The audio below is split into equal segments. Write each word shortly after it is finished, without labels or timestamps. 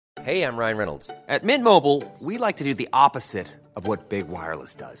Hey, I'm Ryan Reynolds. At Mint Mobile, we like to do the opposite of what Big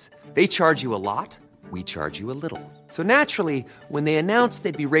Wireless does. They charge you a lot, we charge you a little. So naturally, when they announced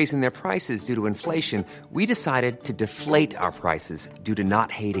they'd be raising their prices due to inflation, we decided to deflate our prices due to not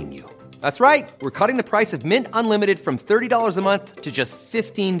hating you. That's right. We're cutting the price of Mint Unlimited from $30 a month to just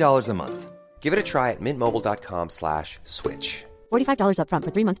 $15 a month. Give it a try at mintmobile.com/switch. $45 up front for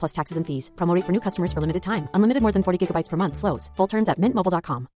 3 months plus taxes and fees. Promo rate for new customers for limited time. Unlimited more than 40 gigabytes per month. Slows full terms at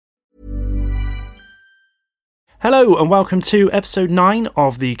mintmobile.com. Hello and welcome to episode 9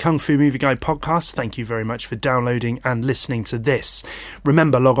 of the Kung Fu Movie Guide podcast. Thank you very much for downloading and listening to this.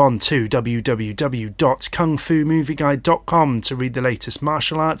 Remember, log on to www.kungfumovieguide.com to read the latest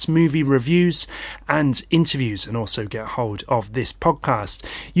martial arts movie reviews and interviews, and also get hold of this podcast.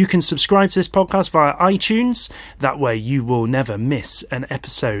 You can subscribe to this podcast via iTunes. That way you will never miss an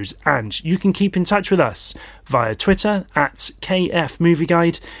episode, and you can keep in touch with us via Twitter at KF Movie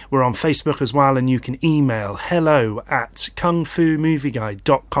Guide. We're on Facebook as well, and you can email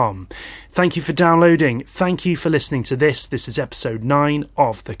hello@kungfumovieguide.com. Thank you for downloading. Thank you for listening to this. This is episode 9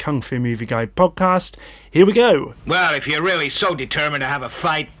 of the Kung Fu Movie Guide podcast. Here we go. Well, if you're really so determined to have a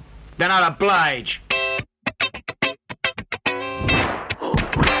fight, then I'll oblige.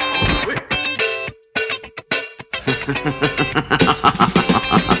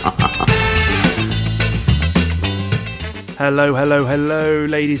 Hello,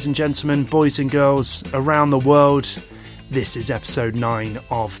 ladies and gentlemen, boys and girls around the world. This is episode 9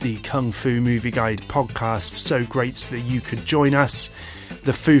 of the Kung Fu Movie Guide podcast. So great that you could join us,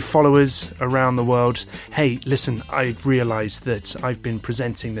 the Fu followers around the world. Hey, listen, I realised that I've been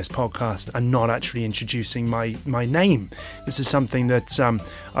presenting this podcast and not actually introducing my name. This is something that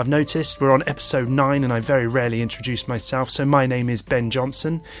I've noticed. We're on episode 9 and I very rarely introduce myself. So my name is Ben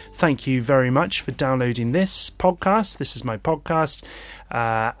Johnson. Thank you very much for downloading this podcast. This is my podcast.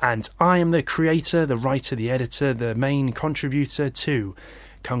 And I am the creator, the writer, the editor, the main contributor to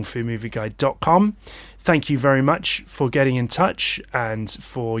KungFuMovieGuide.com. Thank you very much for getting in touch and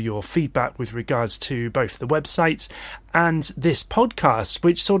for your feedback with regards to both the website and this podcast,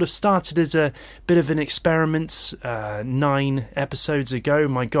 which sort of started as a bit of an experiment 9 episodes ago.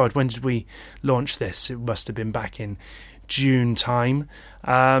 My God, when did we launch this? It must have been back in June time.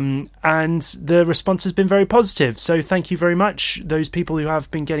 And the response has been very positive, so thank you very much, those people who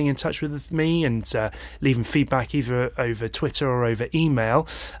have been getting in touch with me and leaving feedback either over Twitter or over email.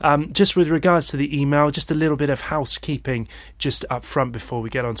 Just with regards to the email, just a little bit of housekeeping just up front before we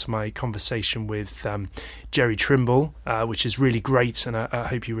get on to my conversation with Jerry Trimble, which is really great, and I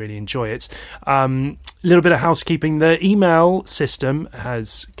hope you really enjoy it. A little bit of housekeeping. The email system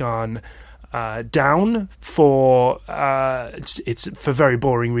has gone down for it's for very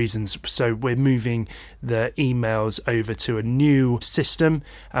boring reasons, so we're moving the emails over to a new system,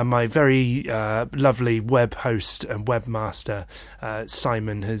 and my very lovely web host and webmaster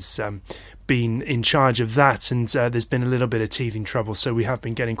Simon has been in charge of that, and there's been a little bit of teething trouble, so we have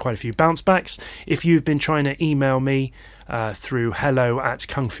been getting quite a few bounce backs. If you've been trying to email me through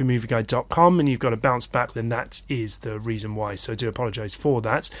hello@kungfumovieguide.com and you've got a bounce back, then that is the reason why, so I do apologise for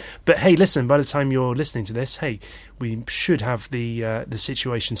that. But hey, listen, by the time you're listening to this, hey, we should have the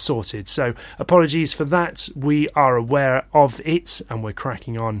situation sorted, so apologies for that. We are aware of it and we're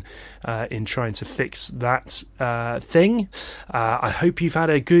cracking on in trying to fix that thing. I hope you've had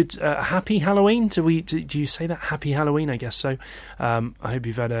a good happy Halloween. Do you say that? Happy Halloween? I guess so. I hope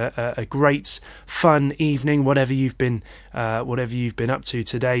you've had a great fun evening, whatever you've been up to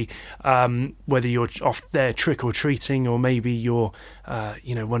today, whether you're off there trick-or-treating or maybe you're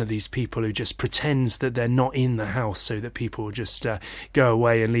one of these people who just pretends that they're not in the house so that people will just go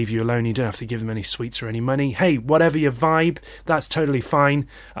away and leave you alone. You don't have to give them any sweets or any money. Hey, whatever your vibe, that's totally fine.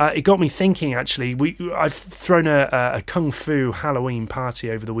 It got me thinking, actually. I've thrown a Kung Fu Halloween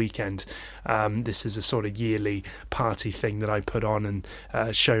party over the weekend. This is a sort of yearly party thing that I put on and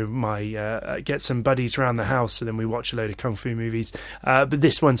show my get some buddies around the house, and then we watch a load of Kung Fu movies. But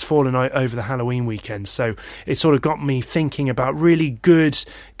this one's fallen over the Halloween weekend, so it sort of got me thinking about really good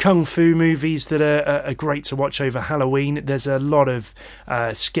Kung Fu movies that are great to watch over Halloween. There's a lot of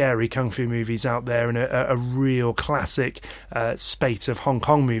scary Kung Fu movies out there, and a real classic spate of Hong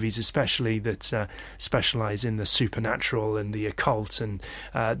Kong movies, especially that specialise in the supernatural and the occult, and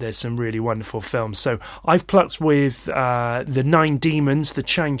there's some really wonderful films. So I've plucked with The Nine Demons, the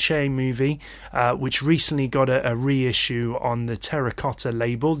Chang Cheh movie, which recently got a reissue on the Terracotta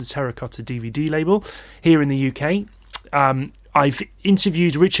label, the Terracotta DVD label, here in the UK. I've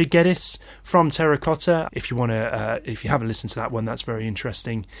interviewed Richard Geddes from Terracotta. If you haven't listened to that one, that's very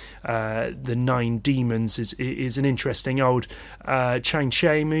interesting. The Nine Demons is an interesting old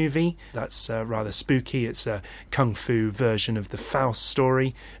Chang-Chi movie. That's rather spooky. It's a kung fu version of the Faust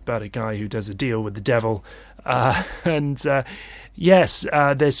story about a guy who does a deal with the devil. Yes,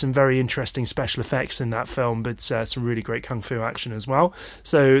 there's some very interesting special effects in that film, but some really great kung fu action as well.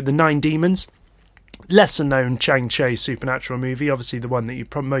 So The Nine Demons. Lesser known Chang-Chi supernatural movie, obviously the one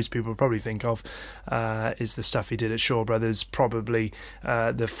that most people probably think of is the stuff he did at Shaw Brothers, probably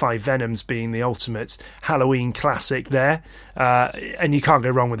the Five Venoms being the ultimate Halloween classic there, and you can't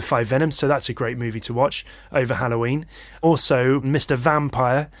go wrong with the Five Venoms, so that's a great movie to watch over Halloween. Also Mr.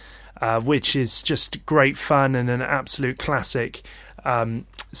 Vampire, which is just great fun and an absolute classic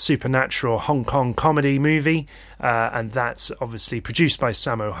supernatural Hong Kong comedy movie, and that's obviously produced by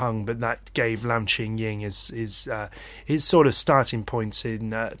Sammo Hung, but that gave Lam Ching Ying his sort of starting points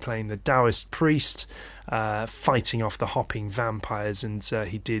in playing the Taoist priest, fighting off the hopping vampires, and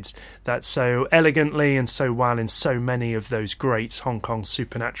he did that so elegantly and so well in so many of those great Hong Kong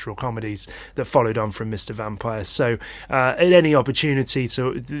supernatural comedies that followed on from Mr. Vampire. So at any opportunity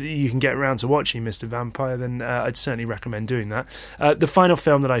you can get around to watching Mr. Vampire, then I'd certainly recommend doing that. The final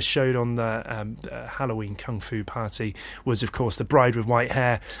film that I showed on the Halloween Kung Fu party was, of course, The Bride with White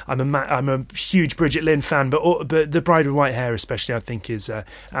Hair. I'm a huge Bridget Lin fan, but The Bride with White Hair especially I think is an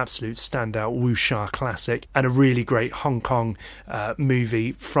absolute standout wuxia classic and a really great Hong Kong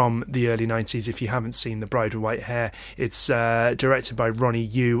movie from the early 90s. If you haven't seen The Bride with White Hair, it's directed by Ronnie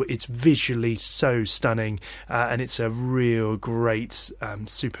Yu. It's visually so stunning, and it's a real great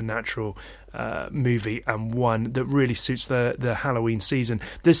supernatural movie, and one that really suits the Halloween season.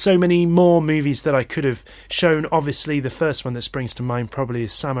 There's so many more movies that I could have shown. Obviously the first one that springs to mind probably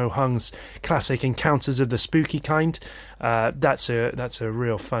is Sammo Hung's classic Encounters of the Spooky Kind. That's a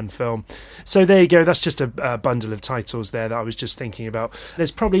real fun film. So there you go, that's just a bundle of titles there that I was just thinking about.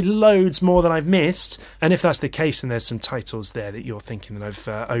 There's probably loads more that I've missed, and if that's the case, then there's some titles there that you're thinking that I've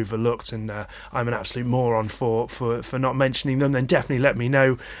overlooked, and I'm an absolute moron for not mentioning them, then definitely let me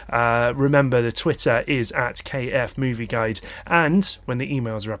know. Remember, the Twitter is at KF Movie Guide, and when the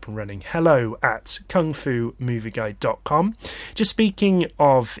emails are up and running, hello@kungfumovieguide.com. Just speaking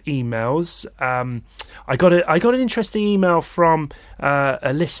of emails, I got an interesting email from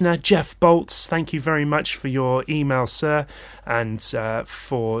a listener, Jeff Bolts. Thank you very much for your email, sir, and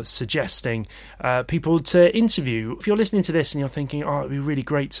for suggesting people to interview. If you're listening to this and you're thinking, oh, it'd be really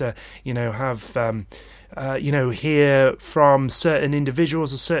great to, have hear from certain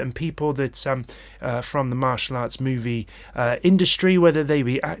individuals or certain people that from the martial arts movie industry, whether they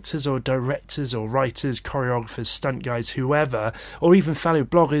be actors or directors or writers, choreographers, stunt guys, whoever, or even fellow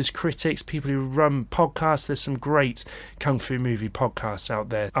bloggers, critics, people who run podcasts. There's some great kung fu movie podcasts out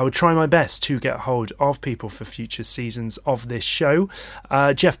there. I would try my best to get hold of people for future seasons of this show.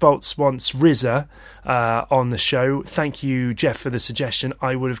 Jeff Bolts wants RZA on the show. Thank you, Jeff, for the suggestion.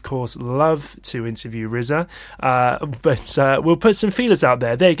 I would, of course, love to interview RZA, but we'll put some feelers out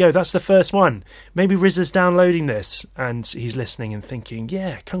there. There you go, that's the first one. Maybe RZA's downloading this and he's listening and thinking,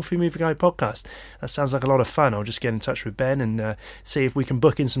 yeah, Kung Fu Movie Guide podcast, that sounds like a lot of fun. I'll just get in touch with Ben and see if we can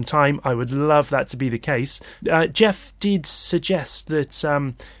book in some time. I would love that to be the case. Jeff did suggest that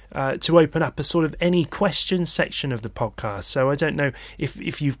to open up a sort of any question section of the podcast. So I don't know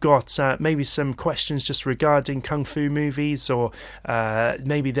if you've got maybe some questions just regarding Kung Fu movies, or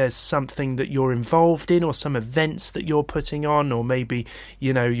maybe there's something that you're involved in, or some events that you're putting on, or maybe,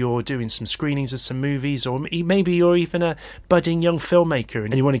 you're doing some screenings of some movies, or maybe you're even a budding young filmmaker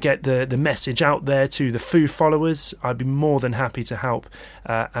and you want to get the message out there to the Fu followers. I'd be more than happy to help.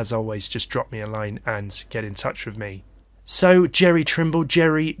 As always, just drop me a line and get in touch with me. So Jerry Trimble,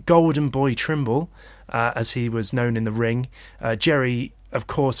 Jerry Golden Boy Trimble, as he was known in the ring. Jerry, of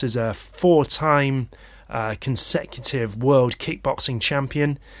course, is a 4-time consecutive world kickboxing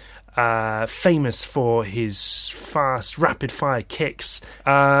champion, famous for his fast, rapid-fire kicks,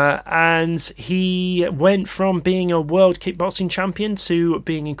 and he went from being a world kickboxing champion to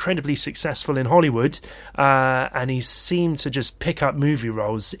being incredibly successful in Hollywood, and he seemed to just pick up movie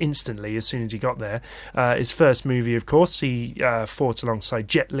roles instantly as soon as he got there. His first movie, of course, he fought alongside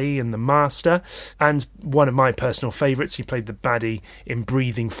Jet Li in The Master, and one of my personal favourites, he played the baddie in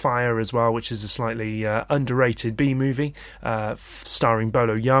Breathing Fire as well, which is a slightly underrated B-movie, starring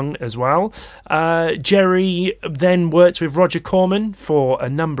Bolo Young. as well. Jerry then worked with Roger Corman for a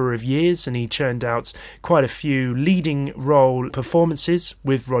number of years, and he churned out quite a few leading role performances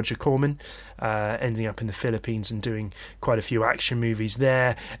with Roger Corman, ending up in the Philippines and doing quite a few action movies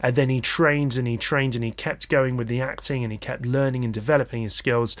there. And then he trained and he kept going with the acting, and he kept learning and developing his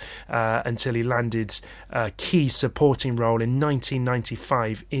skills until he landed a key supporting role in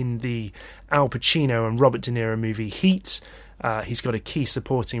 1995 in the Al Pacino and Robert De Niro movie Heat. He's got a key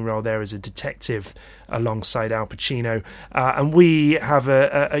supporting role there as a detective alongside Al Pacino, and we have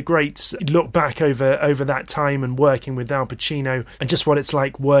a great look back over that time and working with Al Pacino and just what it's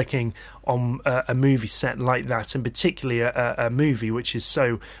like working on a movie set like that, and particularly a movie which is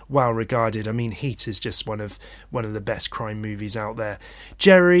so well regarded. I mean, Heat is just one of the best crime movies out there.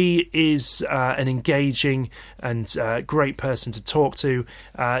 Jerry is an engaging and great person to talk to.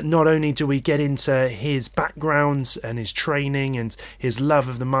 Not only do we get into his backgrounds and his training and his love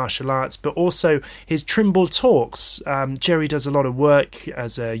of the martial arts, but also his Trimble Talks. Jerry does a lot of work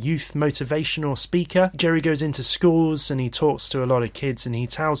as a youth motivational speaker. Jerry goes into schools and he talks to a lot of kids, and he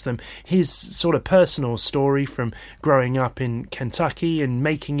tells them his sort of personal story from growing up in Kentucky and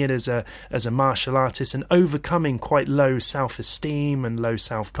making it as a martial artist and overcoming quite low self-esteem and low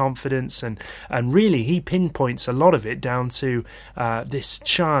self-confidence, and really he pinpoints a lot of it down to this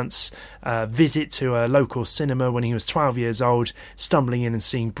chance visit to a local cinema when he was 12 years old, stumbling in and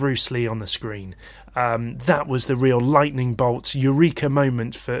seeing Bruce Lee on the screen. That was the real lightning bolt eureka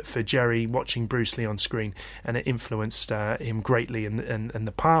moment for Jerry, watching Bruce Lee on screen, and it influenced him greatly in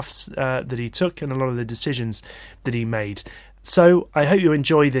the paths that he took and a lot of the decisions that he made. So I hope you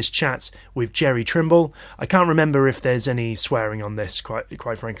enjoy this chat with Jerry Trimble. I can't remember if there's any swearing on this,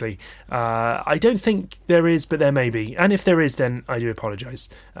 quite frankly. I don't think there is, but there may be. And if there is, then I do apologise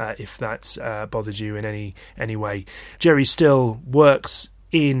if that bothered you in any way. Jerry still works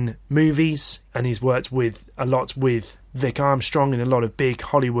in movies, and he's worked a lot with Vic Armstrong in a lot of big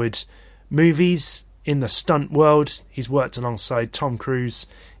Hollywood movies. In the stunt world, he's worked alongside Tom Cruise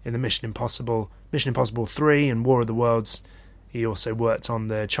in the Mission Impossible 3 and War of the Worlds. He also worked on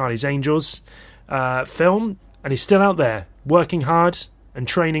the Charlie's Angels film, and he's still out there working hard and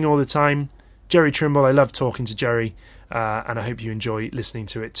training all the time. Jerry Trimble, I love talking to Jerry, and I hope you enjoy listening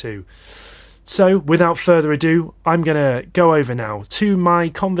to it too. So, without further ado, I'm going to go over now to my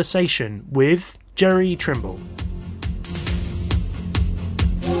conversation with Jerry Trimble.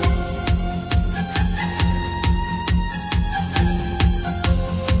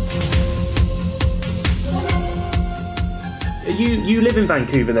 You live in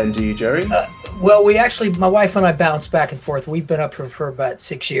Vancouver then, do you, Jerry? Well, my wife and I bounce back and forth. We've been up here for about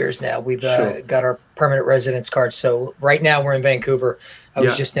 6 years now. We've got our permanent residence card. So right now we're in Vancouver. I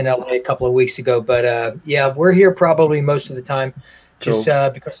was just in LA a couple of weeks ago. But we're here probably most of the time just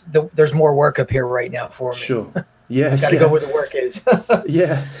because there's more work up here right now for me. Sure. Yeah, got to go where the work is.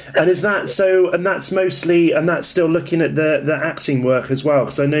 Yeah, and is that so? And that's mostly, and that's still looking at the acting work as well.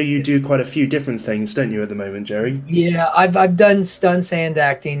 Because I know you do quite a few different things, don't you, at the moment, Jerry? Yeah, I've done stunts and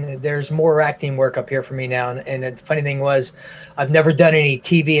acting. There's more acting work up here for me now. And the funny thing was, I've never done any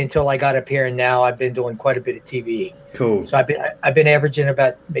TV until I got up here, and now I've been doing quite a bit of TV. Cool. So I've been averaging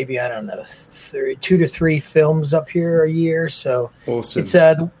about maybe 2 to 3 films up here a year. So awesome. It's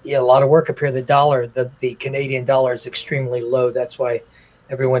a lot of work up here. The Canadian dollar is extremely low. That's why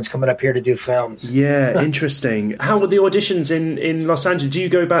everyone's coming up here to do films. Yeah, interesting. How were the auditions in Los Angeles? Do you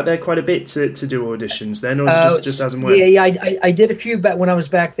go back there quite a bit to do auditions then, or just as and when? Yeah, I did a few back when I was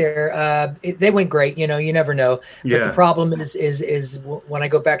back there. They went great. You never know. But the problem is when I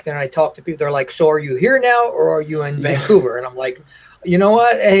go back there and I talk to people, they're like, "So are you here now, or are you in Vancouver?" And I'm like, you know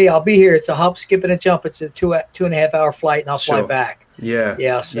what? Hey, I'll be here. It's a hop, skip, and a jump. It's a 2.5 hour flight, and I'll fly back.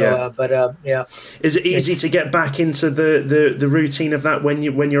 Yeah. So, Is it easy to get back into the routine of that when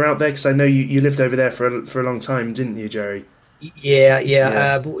you're out there? Because I know you lived over there for a long time, didn't you, Jerry?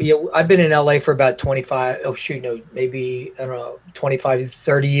 Yeah. I've been in LA for about 25.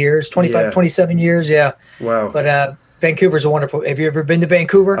 30 years, 27 years. Yeah. Wow. But Vancouver's a wonderful. Have you ever been to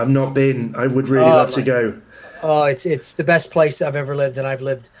Vancouver? I've not been. I would really love to go. Oh, it's the best place I've ever lived, and I've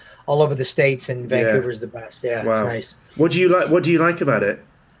lived all over the States, and Vancouver's the best. Yeah, wow. It's nice. What do you like? What do you like about it?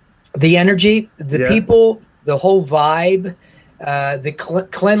 The energy, the people, the whole vibe, the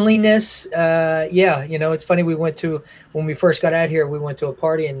cleanliness. It's funny. When we first got out here, we went to a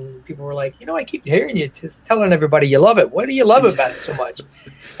party, and people were like, I keep hearing you telling everybody you love it. What do you love about it so much?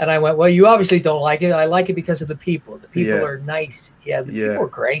 And I went, well, you obviously don't like it. I like it because of the people. The people are nice. Yeah, the people are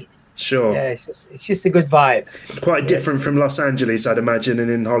great. Sure. Yeah, it's just a good vibe. Quite different from Los Angeles, I'd imagine,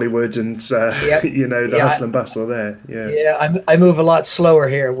 and in Hollywood, and the hustle and bustle there. Yeah, I move a lot slower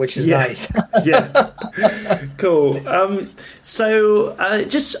here, which is nice. Yeah, cool. Do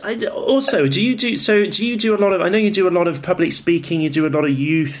you do a lot of? I know you do a lot of public speaking. You do a lot of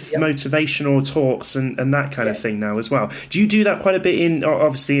youth motivational talks and that kind of thing now as well. Do you do that quite a bit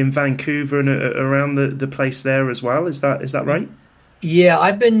obviously in Vancouver and around the place there as well? Is that right? Yeah,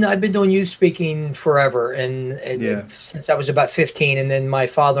 I've been doing youth speaking forever, and since I was about 15. And then my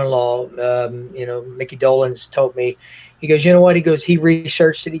father-in-law, Mickey Dolenz, told me, he goes, you know what? He goes, he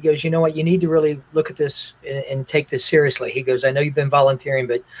researched it. He goes, you know what? You need to really look at this and take this seriously. He goes, I know you've been volunteering,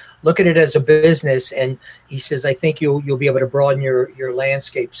 but look at it as a business. And he says, I think you'll be able to broaden your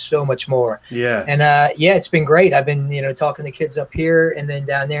landscape so much more. Yeah. And it's been great. I've been talking to kids up here and then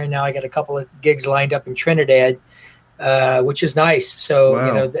down there. And now I got a couple of gigs lined up in Trinidad. Which is nice.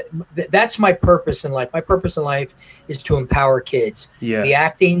 So, that's my purpose in life. My purpose in life is to empower kids. Yeah. The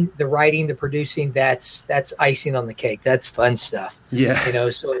acting, the writing, the producing, that's icing on the cake. That's fun stuff. Yeah.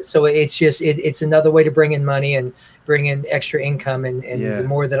 So it's just, it's another way to bring in money and bring in extra income. And the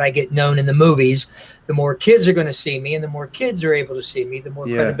more that I get known in the movies, the more kids are going to see me, and the more kids are able to see me, the more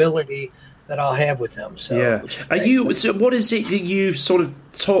credibility that I'll have with them. So So what is it that you sort of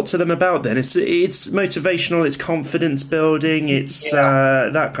talk to them about then? It's motivational, it's confidence building, it's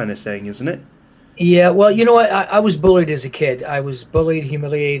that kind of thing, isn't it? Yeah, well, you know what? I was bullied as a kid. I was bullied,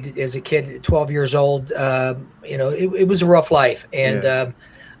 humiliated as a kid at 12 years old. It was a rough life. And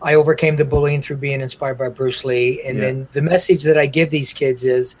I overcame the bullying through being inspired by Bruce Lee. And then the message that I give these kids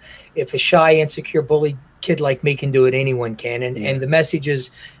is, if a shy, insecure, bullied kid like me can do it, anyone can. And the message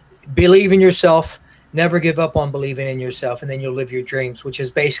is, believe in yourself, never give up on believing in yourself, and then you'll live your dreams, which is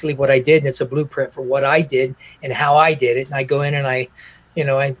basically what I did. And it's a blueprint for what I did and how I did it. And I go in and I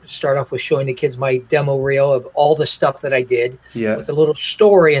start off with showing the kids my demo reel of all the stuff that I did with a little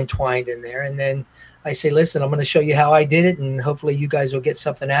story entwined in there. And then I say, listen, I'm going to show you how I did it, and hopefully you guys will get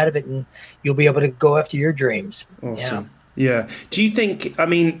something out of it, and you'll be able to go after your dreams. Awesome. Yeah. Do you think,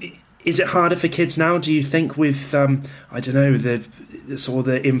 is it harder for kids now, do you think, with,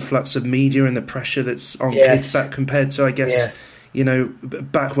 the influx of media and the pressure that's on kids back compared to, I guess,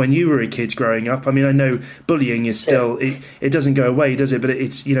 back when you were a kid growing up? I mean, I know bullying is still, it doesn't go away, does it? But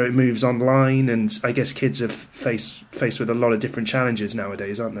it's, it moves online, and I guess kids are faced with a lot of different challenges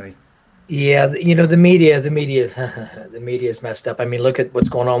nowadays, aren't they? Yeah, the media is messed up. I mean, look at what's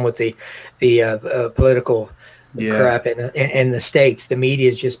going on with the political crap in the States. The media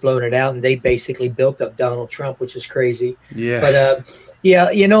is just blowing it out, and they basically built up Donald Trump, which is crazy. Yeah. But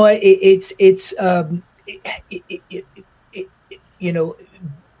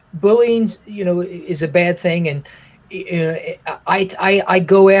bullying, is a bad thing, and I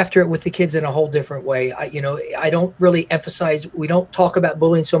go after it with the kids in a whole different way. I don't really emphasize. We don't talk about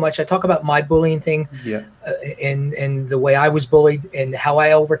bullying so much. I talk about my bullying thing, and the way I was bullied and how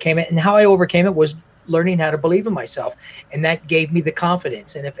I overcame it. And how I overcame it was learning how to believe in myself, and that gave me the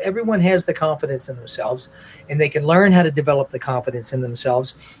confidence. And if everyone has the confidence in themselves, and they can learn how to develop the confidence in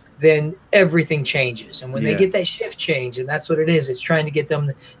themselves, then everything changes. And when they get that shift change, and that's what it is, it's trying to get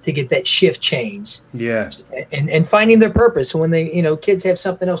them to get that shift change. Yeah. And finding their purpose. And when they, kids have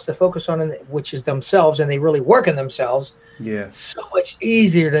something else to focus on, which is themselves, and they really work on themselves, it's so much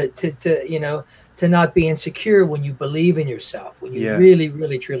easier to not be insecure when you believe in yourself, when you really,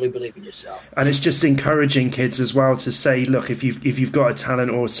 really, truly believe in yourself. And it's just encouraging kids as well to say, look, if you've got a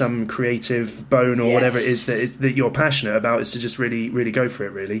talent or some creative bone or whatever it is that you're passionate about, is to just really, really go for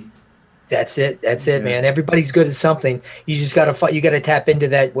it, really. That's it, man. Everybody's good at something. You just got to tap into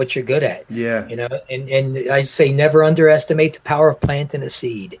that, what you're good at. Yeah. And I say never underestimate the power of planting a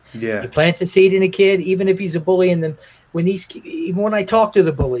seed. Yeah. You plant a seed in a kid, even if he's a bully, and then even when I talk to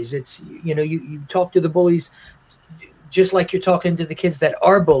the bullies, it's, you talk to the bullies just like you're talking to the kids that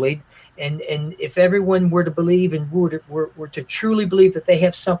are bullied. And if everyone were to believe and were to truly believe that they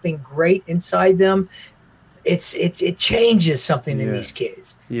have something great inside them, it changes something in these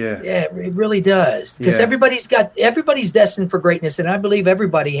kids. Yeah, it really does, because everybody's destined for greatness, and I believe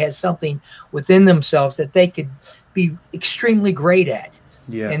everybody has something within themselves that they could be extremely great at.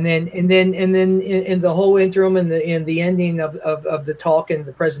 Yeah, and then in the whole interim and the ending of the talk and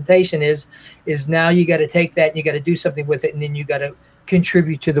the presentation is now you got to take that and you got to do something with it, and then you got to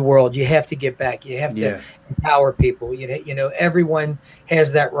contribute to the world. You have to give back. You have to empower people. Everyone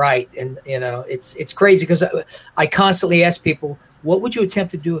has that right, and it's crazy because I constantly ask people, what would you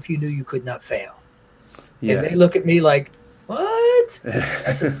attempt to do if you knew you could not fail? Yeah. And they look at me like, What?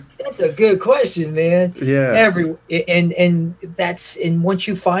 That's a good question, man. Yeah. And once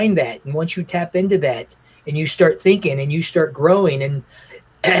you find that, and once you tap into that, and you start thinking, and you start growing, and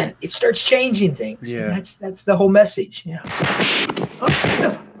it starts changing things. Yeah. And that's the whole message. Yeah.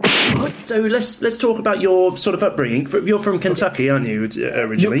 So let's talk about your sort of upbringing. You're from Kentucky, aren't you,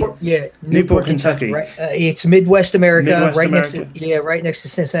 originally? Newport, Kentucky. Right? It's Midwest America, Next to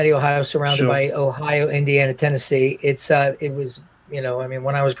Cincinnati, Ohio, surrounded by Ohio, Indiana, Tennessee. It was,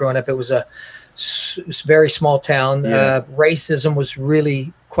 when I was growing up, it was a very small town. Yeah. Racism was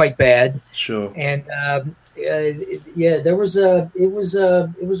really quite bad. Sure. And it was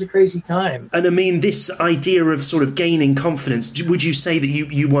a crazy time. And I mean, this idea of sort of gaining confidence, would you say that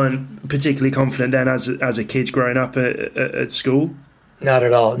you weren't particularly confident then as a kid growing up at school? Not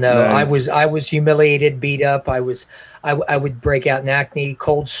at all. No. I was humiliated, beat up. I would break out in acne,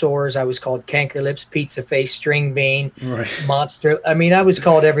 cold sores. I was called canker lips, pizza face, string bean, monster. I mean, I was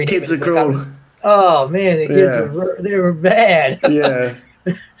called every name. Kids are cruel. Oh man, the kids they were bad. Yeah.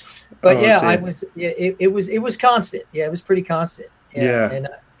 But it was constant. Yeah, it was pretty constant. And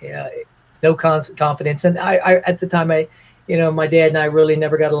no confidence. And I at the time, my dad and I really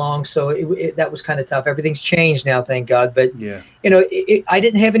never got along, so that was kind of tough. Everything's changed now, thank God. But I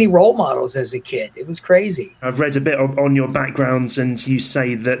didn't have any role models as a kid. It was crazy. I've read a bit on your backgrounds, and you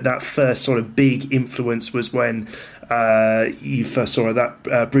say that first sort of big influence was when you first saw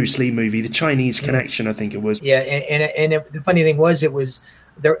that Bruce Lee movie, The Chinese Connection, I think it was. Yeah, and the funny thing was, it was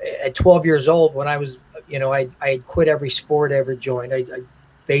there at 12 years old when I was, I had quit every sport I ever joined. I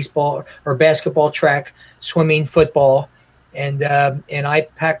baseball or basketball, track, swimming, football, and I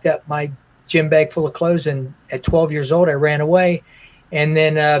packed up my gym bag full of clothes, and at 12 years old I ran away, and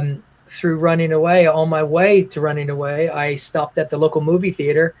then through running away, on my way to running away, I stopped at the local movie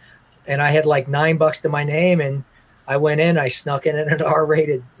theater, and I had like $9 to my name, and I went in, I snuck in an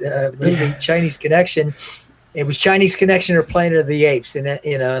R-rated movie, Chinese Connection. It was Chinese Connection or Planet of the Apes. And,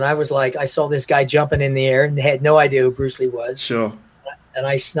 and I was like, I saw this guy jumping in the air and had no idea who Bruce Lee was. Sure. And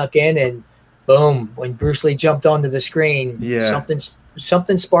I snuck in, and boom, when Bruce Lee jumped onto the screen,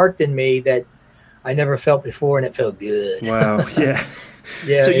 something sparked in me that I never felt before, and it felt good. Wow. Yeah.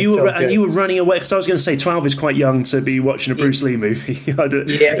 Yeah. So you were running away, because I was going to say 12 is quite young to be watching a Bruce Lee movie in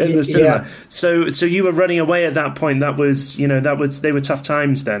the cinema. Yeah. So you were running away at that point. That was, they were tough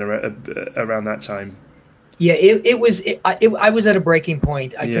times then around that time. Yeah, I was at a breaking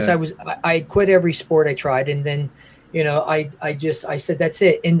point because I quit every sport I tried, and then I said that's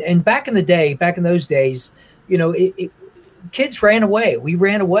it. And back in those days, kids ran away. We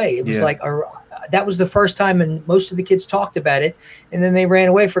ran away. It was that was the first time, and most of the kids talked about it. And then they ran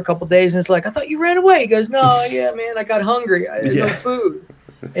away for a couple of days, and it's like, I thought you ran away. He goes, no, yeah, man, I got hungry. I had no food.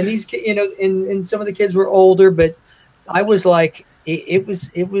 And these kids, and some of the kids were older, but I was like, it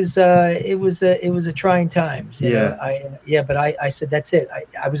was a trying times. But I said, that's it.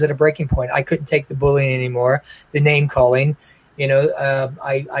 I was at a breaking point. I couldn't take the bullying anymore, the name calling. They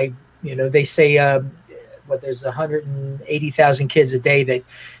say there's 180,000 kids a day that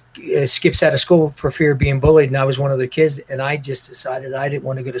skips out of school for fear of being bullied, and I was one of the kids, and I just decided I didn't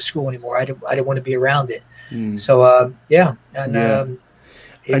want to go to school anymore. I didn't want to be around it. So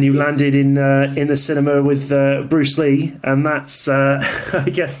and you landed in the cinema with Bruce Lee, and that's I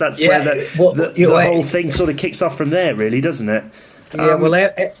guess that's where the whole thing sort of kicks off from there, really, doesn't it?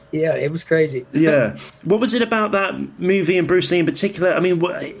 It was crazy. Yeah. What was it about that movie and Bruce Lee in particular? I mean,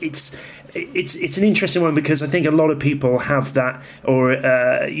 it's an interesting one, because I think a lot of people have that, or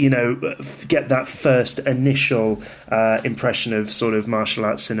get that first initial impression of sort of martial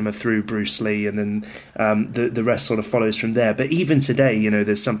arts cinema through Bruce Lee, and then the rest sort of follows from there. But even today,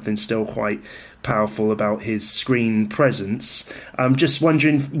 there's something still quite powerful about his screen presence. I'm just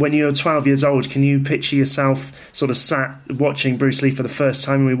wondering, when you're 12 years old, can you picture yourself sort of sat watching Bruce Lee for the first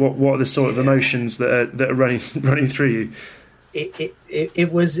time? I mean, what are the sort of emotions that are running through you?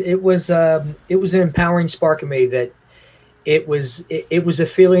 It was an empowering spark in me, that it was a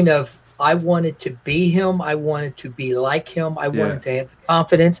feeling of, I wanted to be him. I wanted to be like him. I wanted to have the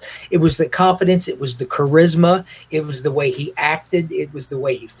confidence. It was the confidence. It was the charisma. It was the way he acted. It was the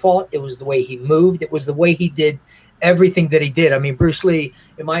way he fought. It was the way he moved. It was the way he did everything that he did. I mean, Bruce Lee,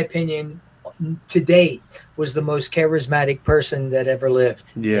 in my opinion, to date, was the most charismatic person that ever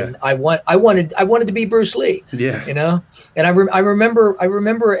lived. Yeah, and I wanted to be Bruce Lee. Yeah, and I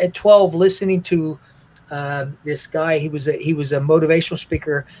remember at 12 listening to this guy. He was a motivational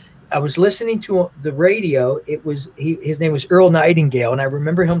speaker. I was listening to the radio. His name was Earl Nightingale, and I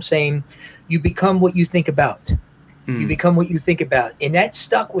remember him saying, "You become what you think about. You become what you think about," and that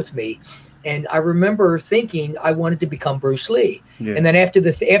stuck with me. And I remember thinking I wanted to become Bruce Lee. Yeah. And then after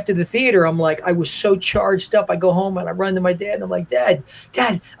the theater, I'm like, I was so charged up. I go home and I run to my dad and I'm like, Dad,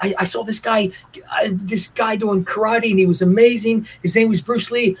 I saw this guy doing karate and he was amazing. His name was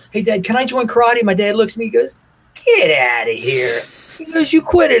Bruce Lee. Hey, Dad, can I join karate? My dad looks at me, he goes, get out of here. He goes, you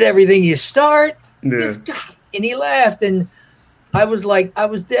quit at everything you start. Yeah. And he laughed, and I was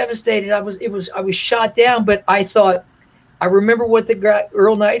devastated. I was shot down, but I remember what the guy,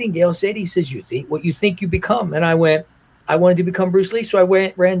 Earl Nightingale, said. He says, you think what you think you become. And I went, I wanted to become Bruce Lee. So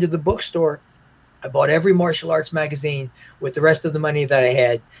I ran to the bookstore. I bought every martial arts magazine with the rest of the money that I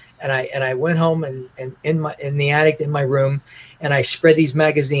had. And I went home and in the attic in my room, and I spread these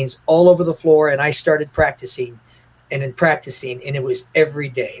magazines all over the floor, and I started practicing. And it was every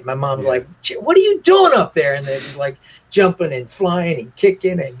day. My mom was like, what are you doing up there? And it was like jumping and flying and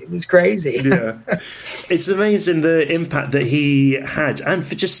kicking, and it was crazy. Yeah. It's amazing the impact that he had, and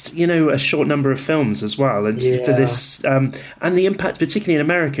for just, a short number of films as well. And for this, and the impact particularly in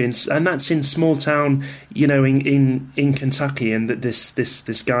America, and that's in small town, in Kentucky, and that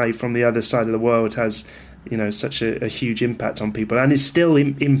this guy from the other side of the world has, such a huge impact on people, and is still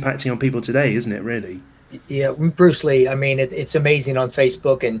impacting on people today, isn't it, really? Yeah, Bruce Lee. I mean, it's amazing on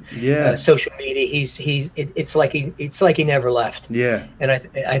Facebook and social media. It's like he never left. Yeah, and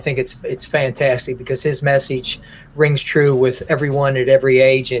I think it's fantastic because his message rings true with everyone at every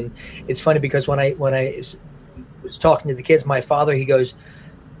age. And it's funny because when I was talking to the kids, my father, he goes,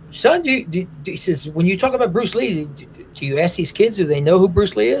 son, he says, when you talk about Bruce Lee, do you ask these kids, do they know who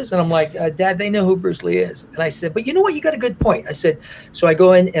Bruce Lee is? And I'm like, Dad, they know who Bruce Lee is. And I said, but you know what? You got a good point. I said, so I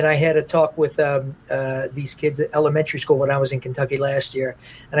go in and I had a talk with these kids at elementary school when I was in Kentucky last year.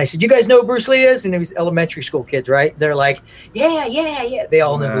 And I said, you guys know who Bruce Lee is? And it was elementary school kids, right? They're like, yeah. They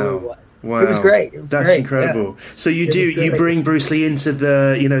all know who it was. Wow. It was great. That's incredible. Yeah. So you bring Bruce Lee into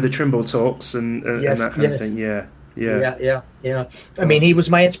the, the Trimble talks and that kind of thing. Yeah. I mean, he was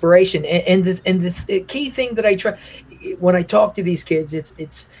my inspiration, and the key thing that I try when I talk to these kids,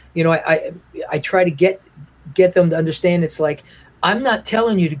 it's I try to get them to understand. It's like, I'm not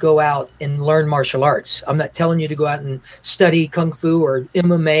telling you to go out and learn martial arts. I'm not telling you to go out and study kung fu or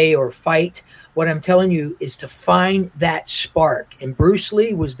MMA or fight. What I'm telling you is to find that spark, and Bruce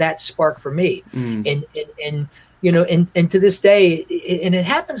Lee was that spark for me. And to this day, and it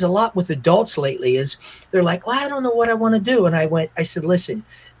happens a lot with adults lately, is they're like, well, I don't know what I want to do. And I said, listen,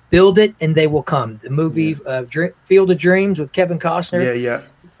 build it and they will come. The movie Field of Dreams with Kevin Costner. Yeah.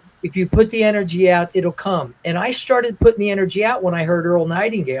 If you put the energy out, it'll come. And I started putting the energy out when I heard Earl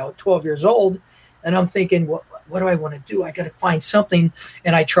Nightingale at 12 years old. And I'm thinking, what do I want to do? I got to find something.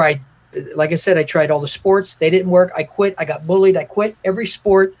 And I tried, like I said, I tried all the sports. They didn't work. I quit. I got bullied. I quit every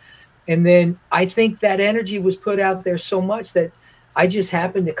sport. And then I think that energy was put out there so much that I just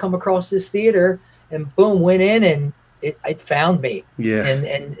happened to come across this theater and boom, went in and it found me. Yeah.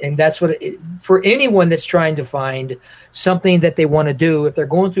 And that's what for anyone that's trying to find something that they want to do, if they're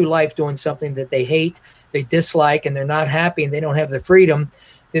going through life doing something that they hate, they dislike, and they're not happy and they don't have the freedom,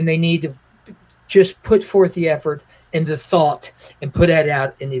 then they need to just put forth the effort and the thought and put that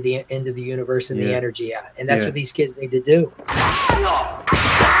out into the universe and the energy out. And that's what these kids need to do.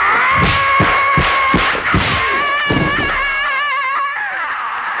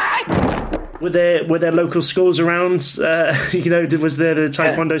 Were there local schools around? Was there the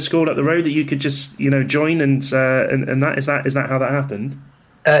Taekwondo school up the road that you could just join and that is that how that happened?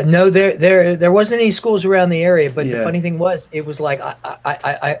 No, there wasn't any schools around the area. But the funny thing was, it was like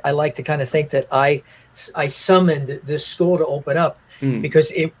I like to kind of think that I summoned this school to open up.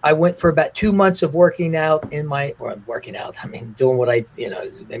 Because I went for about 2 months of working out doing what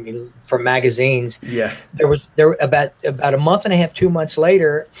for magazines. Yeah. There about a month and a half, 2 months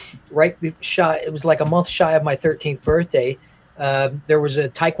later, it was like a month shy of my 13th birthday. There was a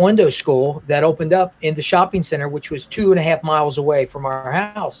Taekwondo school that opened up in the shopping center, which was 2.5 miles away from our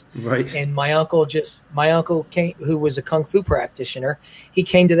house. Right. And my uncle came, who was a kung fu practitioner. He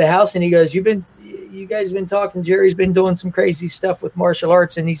came to the house and he goes, you guys have been talking. Jerry's been doing some crazy stuff with martial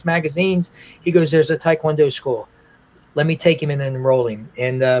arts in these magazines. He goes, there's a Taekwondo school. Let me take him in and enroll him.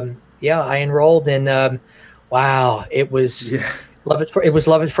 And I enrolled, and wow, it was love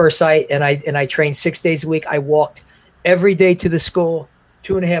at first sight. And I trained 6 days a week. I walked every day to the school,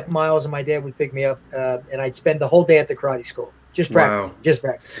 2.5 miles, and my dad would pick me up, and I'd spend the whole day at the karate school. Just practicing.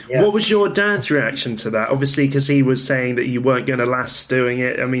 Yeah. What was your dad's reaction to that? Obviously, because he was saying that you weren't going to last doing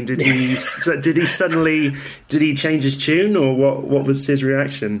it. I mean, did he change his tune, or what was his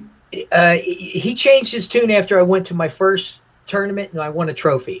reaction? He changed his tune after I went to my first tournament and I won a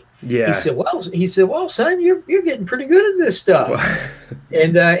trophy. Yeah. He said, well, son, you're getting pretty good at this stuff.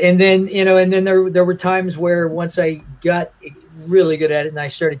 and then, and then there were times where once I got really good at it and I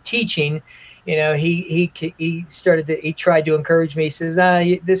started teaching, he tried to encourage me. He says,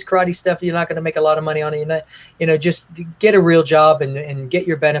 this karate stuff, you're not going to make a lot of money on it. Just get a real job and get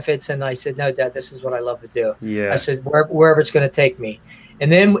your benefits. And I said, no, Dad, this is what I love to do. Yeah. I said, wherever it's going to take me.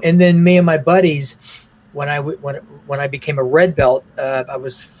 And then me and my buddies, when I became a red belt, I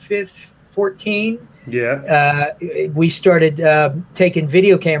was 14. Yeah. We started taking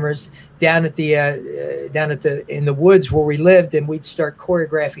video cameras down in the woods where we lived, and we'd start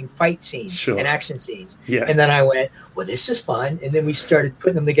choreographing fight scenes and action scenes. Yeah. And then I went, well, this is fun. And then we started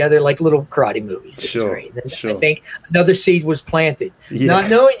putting them together like little karate movies. It was great. And then I think another seed was planted, not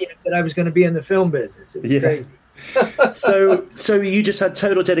knowing that I was going to be in the film business. It was crazy. So you just had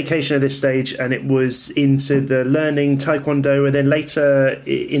total dedication at this stage, and it was into the learning Taekwondo, and then later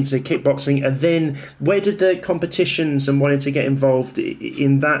into kickboxing. And then where did the competitions and wanting to get involved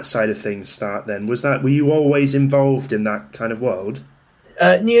in that side of things start? Then were you always involved in that kind of world?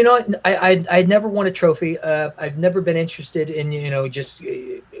 I never won a trophy. I've never been interested in just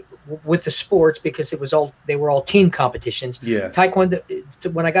with the sports because they were all team competitions. Yeah. Taekwondo.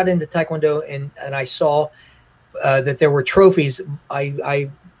 When I got into Taekwondo and I saw that there were trophies, I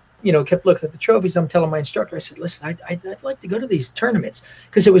kept looking at the trophies. I'm telling my instructor, I said, listen, I'd like to go to these tournaments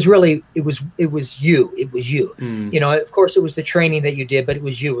because it was you. It was you. Of course it was the training that you did, but it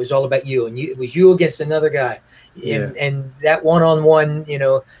was you. It was all about you. And it was you against another guy. And that one-on-one,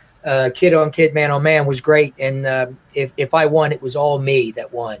 kid on kid, man on man was great. And if I won, it was all me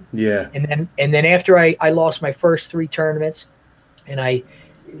that won. Yeah. And then after I lost my first 3 tournaments and I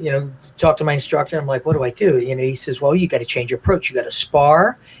talk to my instructor. I'm like, what do I do? He says, well, you got to change your approach. You got to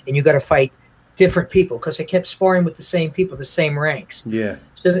spar and you got to fight different people because I kept sparring with the same people, the same ranks. Yeah.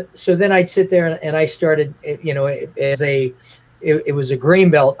 So then I'd sit there and I started, it was a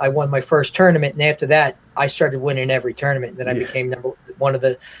green belt. I won my first tournament. And after that, I started winning every tournament. Then I became one of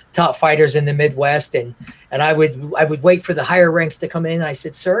the top fighters in the Midwest. And I would wait for the higher ranks to come in. And I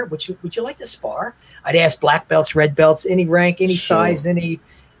said, sir, would you like to spar? I'd ask black belts, red belts, any rank, any size,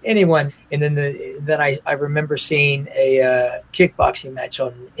 anyone. And then I remember seeing a kickboxing match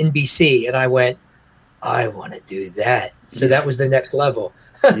on NBC, and I went, I want to do that. So that was the next level.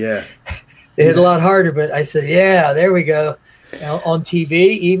 Yeah. They hit a lot harder, but I said, yeah, there we go. On TV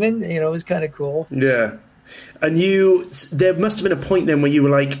even, it was kind of cool. Yeah. And there must have been a point then where you were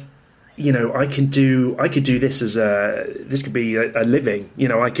like, I could do this this could be a living.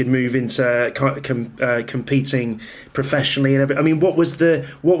 I could move into competing professionally and everything. I mean, what was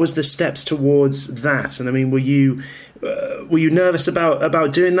the steps towards that? And I mean, were you nervous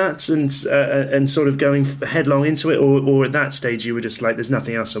about doing that and sort of going headlong into it, or at that stage you were just like, there's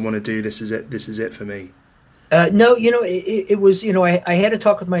nothing else I want to do. This is it for me. No, it was, I had to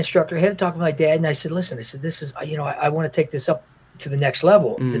talk with my instructor. I had to talk with my dad, and I said, listen, this is, I want to take this up to the next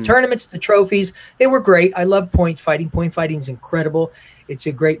level. The tournaments, the trophies, they were great. I love point fighting. Point fighting is incredible. It's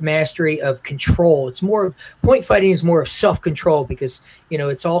a great mastery of control. Point fighting is more of self-control because,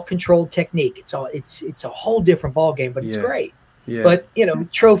 it's all controlled technique. It's a whole different ball game, but it's great. Yeah. But,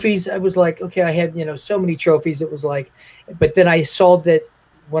 trophies, I was like, okay, I had, so many trophies. It was like, but then I saw that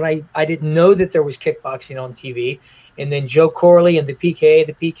when I didn't know that there was kickboxing on TV. And then Joe Corley and the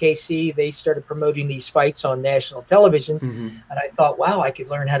PKC, they started promoting these fights on national television. Mm-hmm. And I thought, wow, I could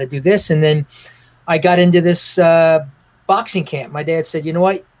learn how to do this. And then I got into this boxing camp. My dad said, you know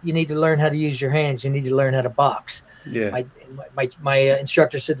what? You need to learn how to use your hands. You need to learn how to box. Yeah. My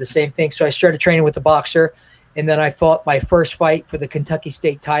instructor said the same thing. So I started training with a boxer. And then I fought my first fight for the Kentucky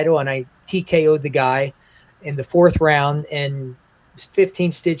State title. And I TKO'd the guy in the 4th round. And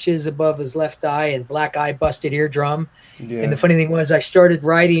 15 stitches above his left eye and black eye, busted eardrum. Yeah. And the funny thing was I started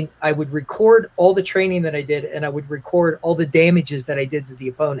writing. I would record all the training that I did, and I would record all the damages that I did to the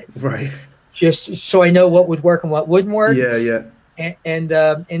opponents. Right. Just so I know what would work and what wouldn't work. Yeah, yeah. And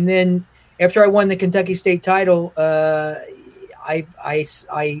then after I won the Kentucky State title, I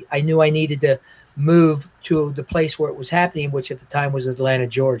knew I needed to move to the place where it was happening, which at the time was Atlanta,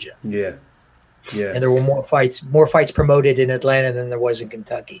 Georgia. Yeah. Yeah. And there were more fights promoted in Atlanta than there was in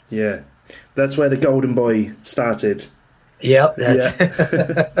Kentucky. Yeah. That's where the Golden Boy started. Yep.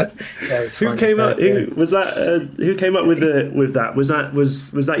 That was who came up who came up with that? Was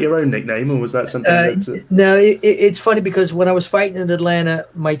that your own nickname, or was that something No, it's funny because when I was fighting in Atlanta,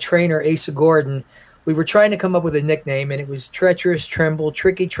 my trainer Asa Gordon, we were trying to come up with a nickname, and it was Treacherous Trimble,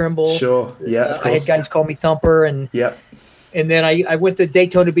 Tricky Trimble. Sure. Yeah, of course. I had guys call me Thumper, and yeah. And then I went to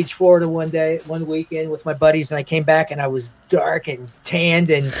Daytona Beach, Florida one weekend with my buddies, and I came back and I was dark and tanned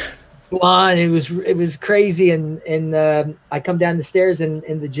and blonde. It was crazy. And I come down the stairs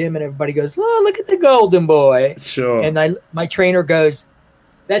in the gym, and everybody goes, "Oh, look at the golden boy." Sure. And my trainer goes,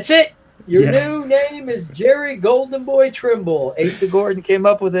 "That's it. Your new name is Jerry Golden Boy Trimble." Asa Gordon came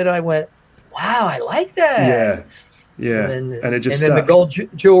up with it. I went, "Wow, I like that." Yeah. And it just then the gold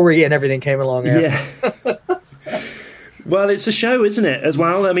jewelry and everything came along after. Yeah. Well, it's a show, isn't it, as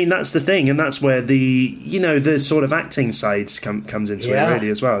well? I mean, that's the thing, and that's where the sort of acting side comes into it really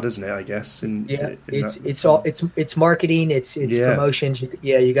as well, doesn't it, I guess? It's marketing, it's promotions.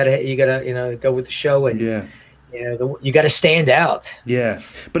 You gotta go with the show, and you got to stand out. Yeah,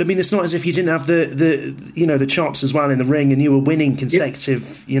 but I mean, it's not as if you didn't have the chops as well in the ring, and you were winning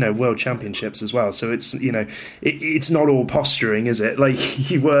consecutive world championships as well. So it's it's not all posturing, is it? Like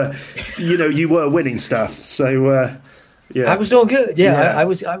you were winning stuff. So I was doing good. I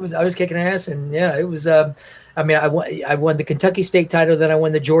was kicking ass, and it was. I won the Kentucky state title, then I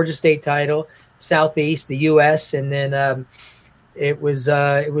won the Georgia state title, Southeast, the U.S., and then. It was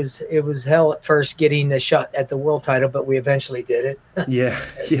hell at first getting a shot at the world title, but we eventually did it.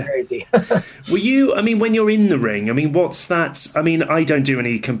 It's crazy. Were you? I mean, when you're in the ring, I mean, what's that? I mean, I don't do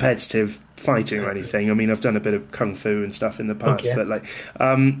any competitive fighting or anything. I mean, I've done a bit of kung fu and stuff in the past, but like,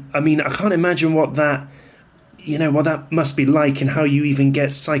 I mean, I can't imagine what that. What that must be like, and how you even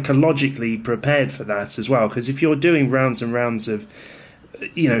get psychologically prepared for that as well. Because if you're doing rounds and rounds of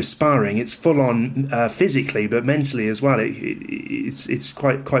sparring, it's full on physically, but mentally as well. It's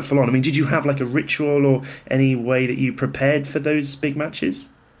quite full on. I mean, did you have like a ritual or any way that you prepared for those big matches?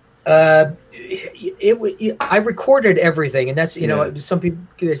 I recorded everything, and that's some people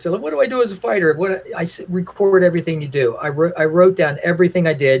they say, "What do I do as a fighter?" Record everything you do. I wrote down everything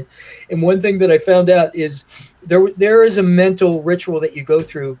I did, and one thing that I found out is there is a mental ritual that you go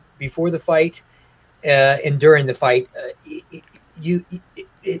through before the fight and during the fight. The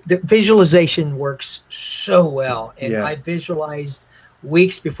visualization works so well, and I visualized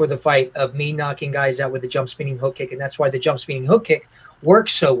weeks before the fight of me knocking guys out with the jump spinning hook kick, and that's why the jump spinning hook kick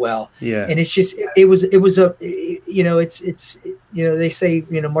works so well. And it's just they say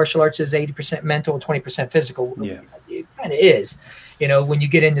martial arts is 80% mental, 20% physical. It kind of is, when you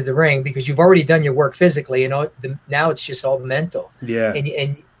get into the ring, because you've already done your work physically, now it's just all mental.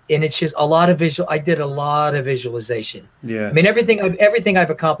 And it's just a lot of I did a lot of visualization. I mean, everything I've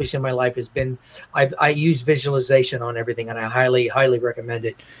accomplished in my life has been, I use visualization on everything, and I highly, highly recommend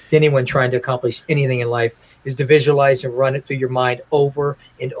it to anyone trying to accomplish anything in life, is to visualize and run it through your mind over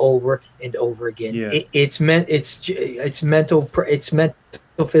and over and over again. It's mental,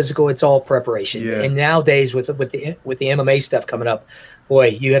 physical, it's all preparation. And nowadays with the MMA stuff coming up, boy,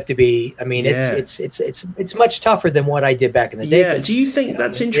 you have to be. I mean, it's much tougher than what I did back in the day. Do you think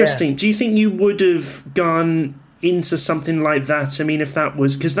that's interesting? Do you think you would have gone into something like that? I mean, if that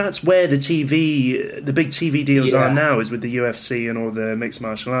was, because that's where the big TV deals are now, is with the UFC and all the mixed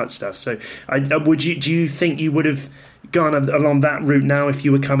martial arts stuff. So, do you think you would have gone along that route now if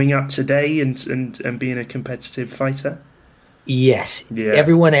you were coming up today and being a competitive fighter? Yes.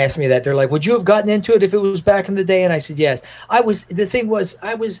 Everyone asked me that. They're like, "Would you have gotten into it if it was back in the day?" And I said, "Yes." I was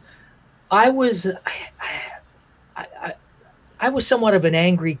somewhat of an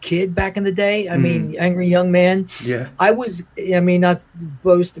angry kid back in the day. I mean, angry young man. Not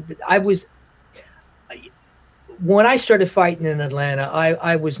boast, but when I started fighting in Atlanta,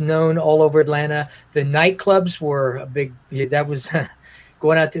 I was known all over Atlanta. The nightclubs were a big, that was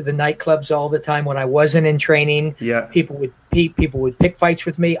going out to the nightclubs all the time when I wasn't in training. People would pick fights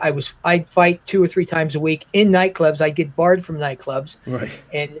with me. I'd fight 2 or 3 times a week in nightclubs. I'd get barred from nightclubs.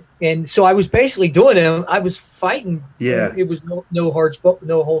 And so I was basically doing them. I was fighting. It was no holds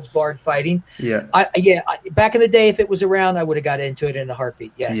barred fighting. Back in the day, if it was around, I would have got into it in a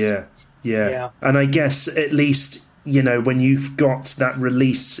heartbeat. Yes. And I guess at least, when you've got that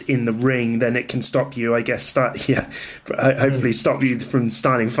release in the ring, then it can stop you, I guess, hopefully stop you from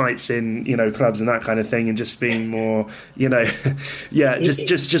starting fights in, clubs and that kind of thing, and just being more,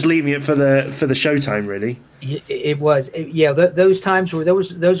 just leaving it for the showtime, really. It was, those times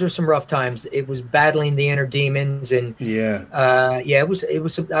those were some rough times. It was battling the inner demons, and it was.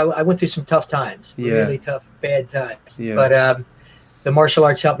 I went through some tough times, really tough, bad times. But the martial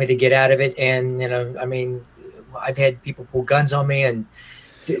arts helped me to get out of it, and I've had people pull guns on me, and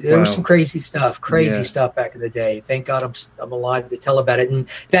there was some crazy stuff back in the day. Thank God I'm alive to tell about it, and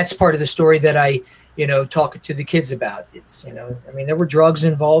that's part of the story that I talk to the kids about. It's there were drugs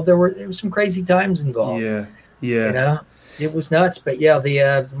involved, there was some crazy times involved. It was nuts, but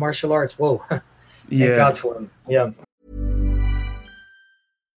the martial arts. Whoa, thank God for them.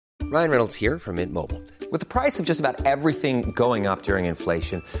 Ryan Reynolds here from Mint Mobile. With the price of just about everything going up during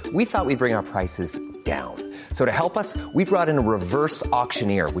inflation, we thought we'd bring our prices down. So to help us, we brought in a reverse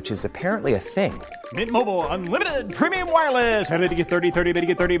auctioneer, which is apparently a thing. Mint Mobile Unlimited Premium Wireless. How to get 30, 30, bit to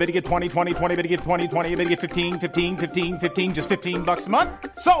get 30, bit to get 20, 20, 20, bit to get 20, 20, bit to get 15, 15, 15, 15, just $15 a month?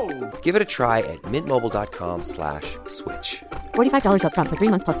 Sold! Give it a try at mintmobile.com/switch. $45 up front for 3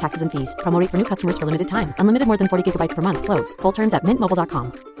 months plus taxes and fees. Promo rate for new customers for limited time. Unlimited more than 40 gigabytes per month. Slows full terms at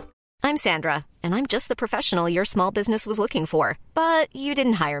mintmobile.com. I'm Sandra, and I'm just the professional your small business was looking for. But you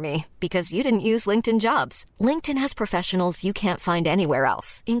didn't hire me because you didn't use LinkedIn Jobs. LinkedIn has professionals you can't find anywhere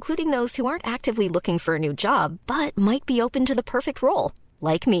else, including those who aren't actively looking for a new job, but might be open to the perfect role,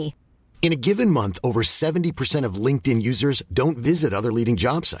 like me. In a given month, over 70% of LinkedIn users don't visit other leading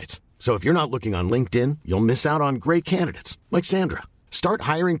job sites. So if you're not looking on LinkedIn, you'll miss out on great candidates like Sandra. Start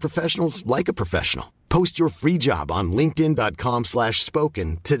hiring professionals like a professional. Post your free job on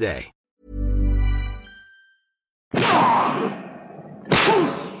linkedin.com/spoken today.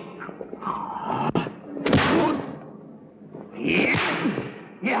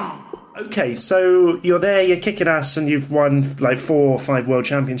 Okay, so you're there, you're kicking ass, and you've won like 4 or 5 world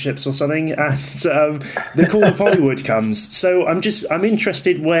championships or something, and the call of Hollywood comes. So I'm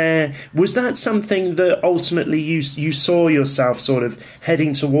interested, where was that something that ultimately you saw yourself sort of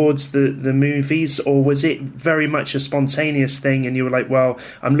heading towards the movies, or was it very much a spontaneous thing and you were like, well,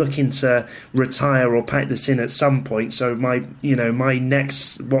 I'm looking to retire or pack this in at some point, so my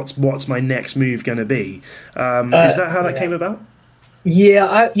next what's my next move going to be? Is that how that came about?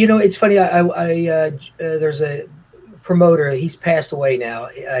 Yeah, it's funny. There's a promoter. He's passed away now.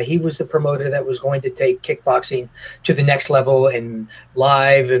 He was the promoter that was going to take kickboxing to the next level and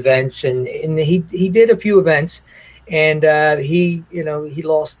live events, and he did a few events, and he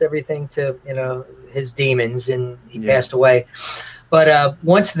lost everything to his demons, and he passed away. But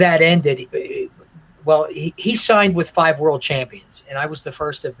once that ended, well, he signed with 5 world champions, and I was the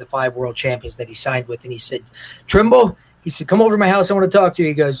first of the 5 world champions that he signed with, and he said, Trimble. He said, come over to my house. I want to talk to you.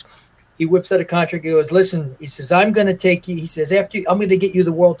 He goes, he whips out a contract. He goes, listen, he says, I'm going to take you. He says, I'm going to get you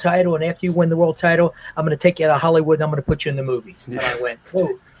the world title. And after you win the world title, I'm going to take you to Hollywood and I'm going to put you in the movies. Yeah. And I went,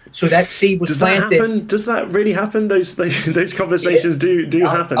 whoa. So that seed was planted. That happen? Does that really happen? Those conversations do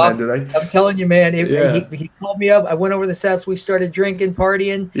happen then, do they? I'm telling you, man. He called me up. I went over to the house. We started drinking,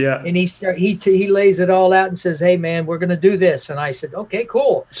 partying. Yeah. And he lays it all out and says, hey, man, we're going to do this. And I said, okay,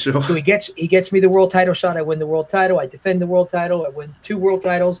 cool. Sure. So he gets me the world title shot. I win the world title. I defend the world title. I win 2 world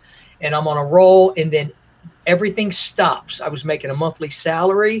titles. And I'm on a roll. And then everything stops. I was making a monthly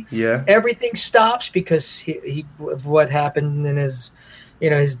salary. Yeah. Everything stops because he what happened in his –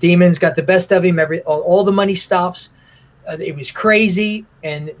 his demons got the best of him. All the money stops. It was crazy,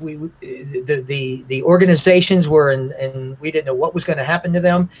 and the organizations were, and we didn't know what was going to happen to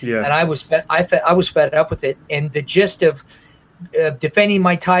them. Yeah. And I was fed up with it. And the gist of defending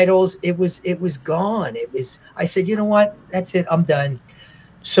my titles, it was gone. I said, you know what? That's it. I'm done.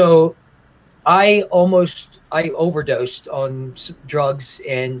 So I overdosed on drugs,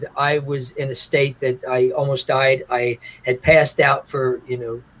 and I was in a state that I almost died. I had passed out for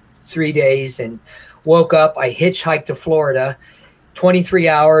 3 days and woke up. I hitchhiked to Florida, 23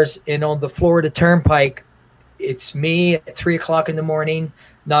 hours, and on the Florida Turnpike, it's me at 3:00 in the morning,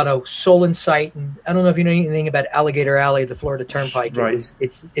 not a soul in sight. And I don't know if you know anything about Alligator Alley, the Florida Turnpike. Right.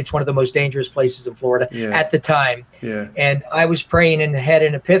 It's one of the most dangerous places in Florida at the time. Yeah. And I was praying and had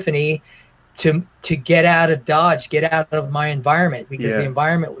an epiphany to get out of Dodge, get out of my environment, because the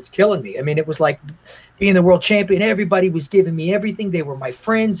environment was killing me. I mean, it was like being the world champion. Everybody was giving me everything. They were my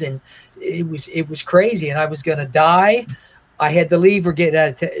friends, and it was crazy. And I was going to die. I had to leave or get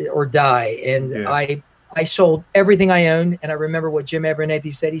out or die. And I sold everything I owned. And I remember what Jim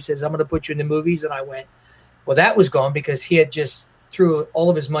Abernathy said. He says, I'm going to put you in the movies. And I went, well, that was gone, because he had just threw all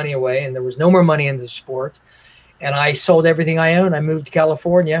of his money away, and there was no more money in the sport. And I sold everything I owned. I moved to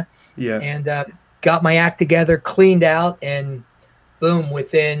California. Yeah. And got my act together, cleaned out, and boom,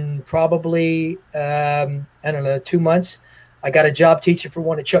 within probably, 2 months, I got a job teaching for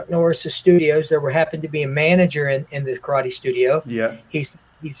one of Chuck Norris's studios. There happened to be a manager in the karate studio. Yeah. He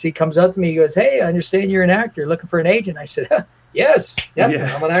comes up to me, he goes, hey, I understand you're an actor looking for an agent. I said, yes, definitely.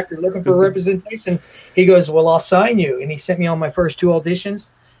 Yeah. I'm an actor looking for representation. He goes, well, I'll sign you. And he sent me on my first 2 auditions.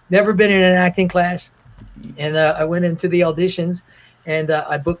 Never been in an acting class. And I went into the auditions. And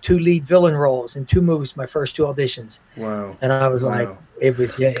I booked 2 lead villain roles in 2 movies, my first 2 auditions. Wow. And I was like, It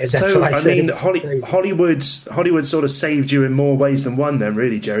was, yeah. That's so what I said. mean, Hollywood sort of saved you in more ways than one, then,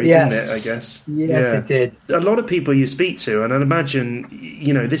 really, Jerry, didn't it? I guess. Yes, it did. A lot of people you speak to, and I'd imagine,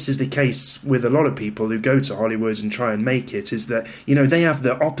 this is the case with a lot of people who go to Hollywood and try and make it, is that they have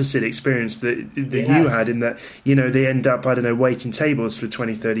the opposite experience that you had, in that they end up, I don't know, waiting tables for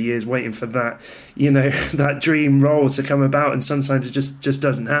 20, 30 years, waiting for that that dream role to come about, and sometimes it just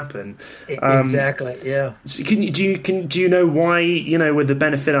doesn't happen. Exactly. Yeah. So do you know why? With the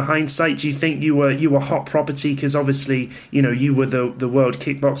benefit of hindsight, do you think you were hot property? Because obviously, you were the world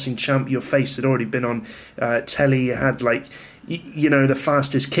kickboxing champ. Your face had already been on telly. You had the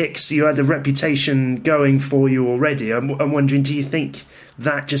fastest kicks. You had the reputation going for you already. I'm wondering, do you think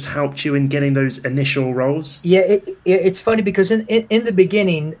that just helped you in getting those initial roles? Yeah, it's funny because in the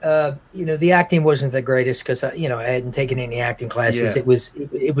beginning, the acting wasn't the greatest because I hadn't taken any acting classes. Yeah.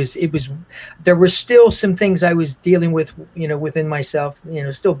 It was there were still some things I was dealing with, within myself,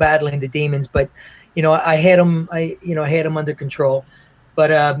 still battling the demons, but I had them under control.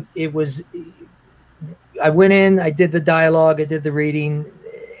 But I went in, I did the dialogue, I did the reading,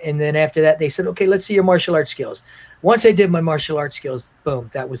 and then after that they said, okay, let's see your martial arts skills. Once I did my martial arts skills,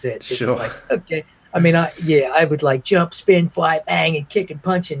 boom, that was it. It was like, okay. I mean, I would like jump, spin, fly, bang, and kick and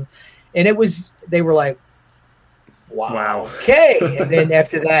punch. And they were like, wow. Okay. And then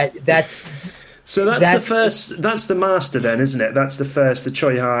after that, that's the master then, isn't it? That's the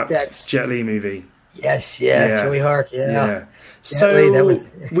Choi Hark Jet Li movie. Yes. Yeah. Choi Hark. Yeah. So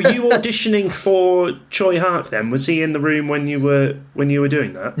were you auditioning for Choi Hark then? Was he in the room when you were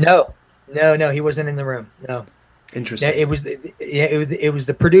doing that? No, he wasn't in the room. No. Interesting. It was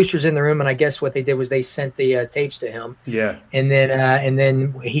the producers in the room, and I guess what they did was they sent the tapes to him. Yeah. And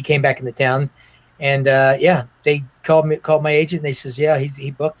then he came back into town, and they called my agent. And they says,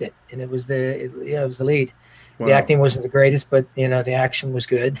 he booked it, and it was the lead. Wow. The acting wasn't the greatest, but the action was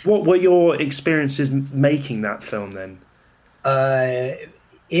good. What were your experiences making that film then?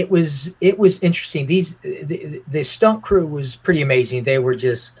 It was interesting. The stunt crew was pretty amazing. They were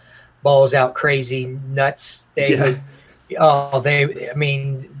just balls out crazy nuts. There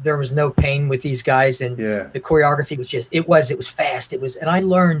was no pain with these guys, and the choreography was it was fast. And I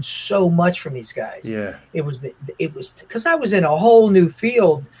learned so much from these guys. Yeah. It was because I was in a whole new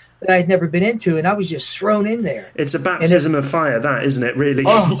field that I'd never been into, and I was just thrown in there. It's a baptism of fire, that, isn't it, really?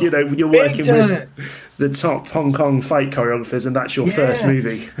 You're working with the top Hong Kong fight choreographers, and that's your first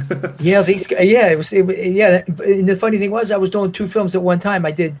movie. Yeah, these guys, it was. And the funny thing was, I was doing two films at one time.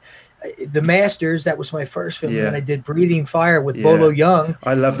 I did The Masters, that was my first film, and I did Breathing Fire with Bolo Young.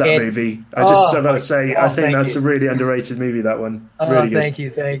 I love that movie. I think that's a really underrated movie, that one. Really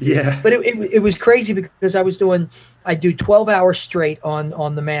good. Thank you. Yeah. But it was crazy because I'd do 12 hours straight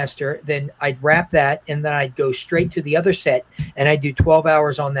on The Master, then I'd wrap that, and then I'd go straight to the other set, and I'd do 12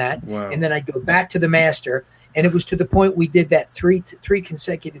 hours on that, and then I'd go back to The Master, and it was to the point we did that three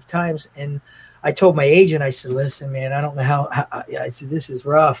consecutive times, and I told my agent, I said, "Listen, man, I don't know how." I said, "This is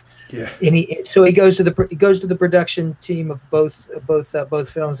rough." Yeah. And he goes to the production team of both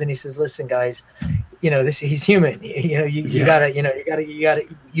films, and he says, "Listen, guys, he's human. You gotta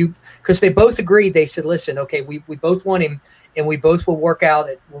because they both agreed. They said, "Listen, okay, we both want him, and we both will work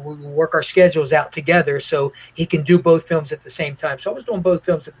our schedules out together so he can do both films at the same time." So I was doing both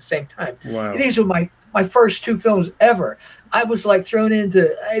films at the same time. Wow. These were my first two films ever. I was like thrown into.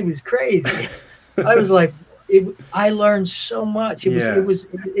 It was crazy. I was like, I learned so much. It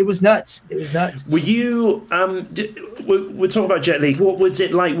was nuts. It was nuts. Were you? We're talking about Jet Li. What was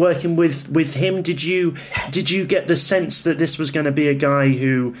it like working with him? Did you get the sense that this was going to be a guy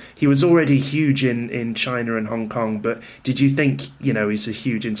who he was already huge in China and Hong Kong, but did you think he's a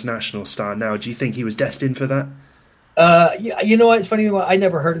huge international star now? Do you think he was destined for that? You know what? It's funny. I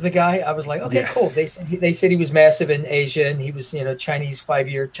never heard of the guy. I was like, okay, cool. They said he was massive in Asia, and he was Chinese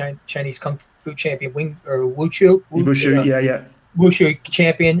 5-year Chinese kung fu champion, Wushu. Wushu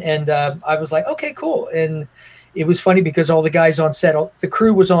champion, and I was like, okay, cool. And it was funny because all the guys on set, the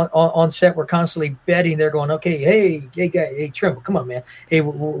crew was on set, were constantly betting. They're going, okay, hey, Trimble, come on, man. Hey,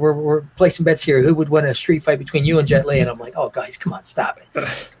 we're placing bets here. Who would win a street fight between you and Jet Li? And I'm like, oh, guys, come on, stop it.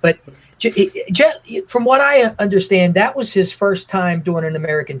 But Jet, from what I understand, that was his first time doing an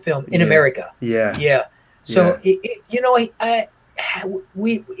American film in America. Yeah. So he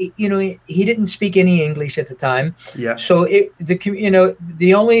didn't speak any English at the time. Yeah. So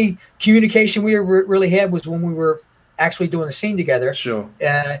the only communication we really had was when we were actually doing a scene together. Sure.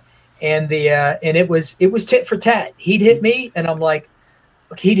 And it was tit for tat. He'd hit me, and I'm like,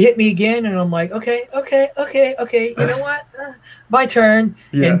 he'd hit me again, and I'm like, okay. You know what? My turn.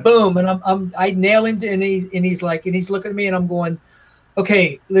 Yeah. And boom, and I nail him, and he's looking at me, and I'm going,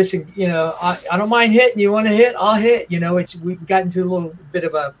 okay, listen, I don't mind hitting. You want to hit? I'll hit. We've gotten into a little bit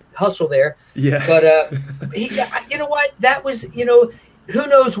of a hustle there. Yeah. But you know what? That was, who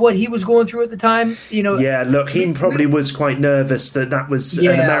knows what he was going through at the time, Yeah, look, he probably was quite nervous that was an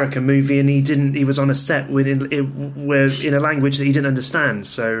American movie, and he was on a set in a language that he didn't understand.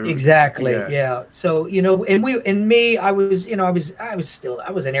 So exactly, yeah. So I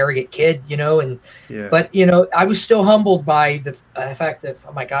was an arrogant kid, but I was still humbled by the fact that,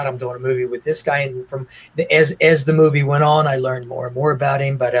 oh my God, I'm doing a movie with this guy, and as the movie went on, I learned more and more about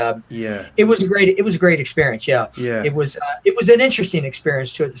him. But it was a great experience. Yeah. It was an interesting experience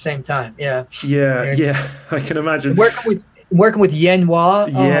too at the same time. Yeah, I can imagine working with Yen Hua.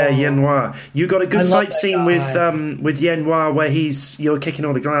 Yen Hua. You got a good fight scene with Yen Hua where you're kicking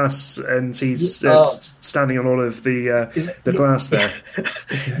all the glass and he's standing on all of the glass there.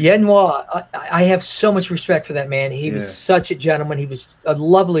 Yen Hua, I have so much respect for that man. He was such a gentleman. He was a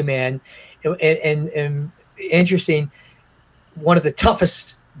lovely man, and interesting. One of the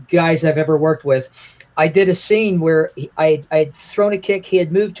toughest guys I've ever worked with. I did a scene where I had thrown a kick. He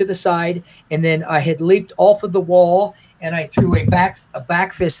had moved to the side, and then I had leaped off of the wall, and I threw a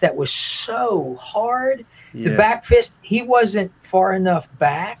back fist that was so hard. Yeah. The back fist, he wasn't far enough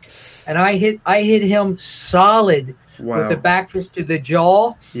back, and I hit him solid with the back fist to the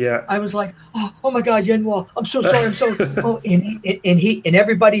jaw. Yeah, I was like, oh my God, Yen Hua, I'm so sorry, I'm so. And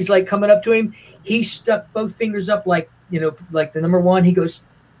everybody's like coming up to him. He stuck both fingers up like the number one. He goes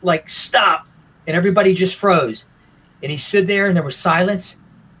like, stop. And everybody just froze. And he stood there and there was silence.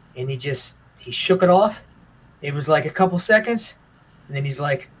 And he shook it off. It was like a couple seconds. And then he's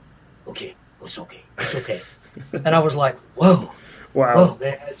like, okay, it's okay. It's okay. And I was like, whoa. Wow. Whoa,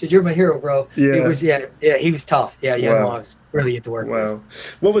 man. I said, you're my hero, bro. Yeah. It was, he was tough. Yeah, I was brilliant to work with.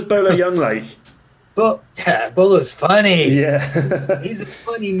 What was Bolo Young like? Bolo's funny. Yeah. He's a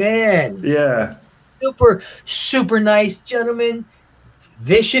funny man. Yeah. Super, super nice gentleman.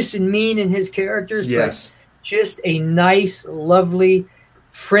 Vicious and mean in his characters, but just a nice, lovely,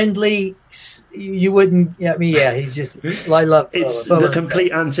 friendly. You wouldn't. He's just. I love. It's the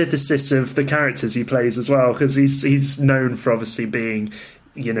complete antithesis of the characters he plays as well, because he's known for obviously being,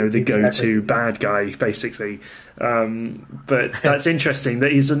 the go-to bad guy, basically. But that's interesting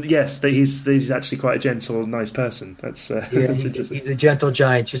that he's actually quite a gentle, nice person. That's interesting. He's a gentle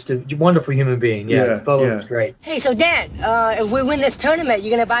giant, just a wonderful human being. Bolo's great. Hey, so Dad, if we win this tournament, you're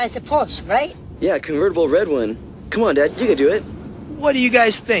gonna buy us a Porsche, right? Yeah, convertible red one. Come on, Dad, you can do it. What do you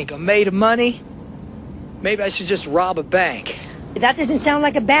guys think? I'm made of money? Maybe I should just rob a bank. That doesn't sound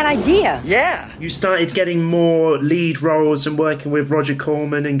like a bad idea. Yeah. You started getting more lead roles and working with Roger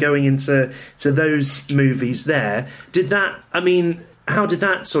Corman and going into those movies there. How did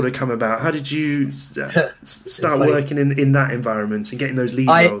that sort of come about? How did you start working in that environment and getting those lead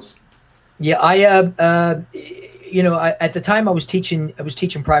roles? At the time I was teaching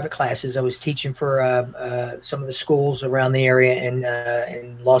private classes. I was teaching for some of the schools around the area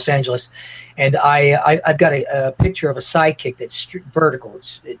in Los Angeles, and I've got a picture of a sidekick that's vertical.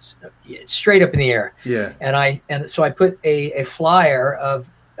 It's straight up in the air. Yeah. And so I put a flyer of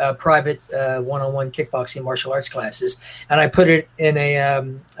private one-on-one kickboxing martial arts classes, and I put it in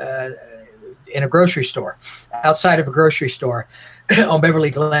a grocery store, outside of a grocery store on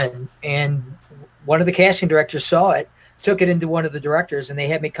Beverly Glen, and one of the casting directors saw it, took it into one of the directors, and they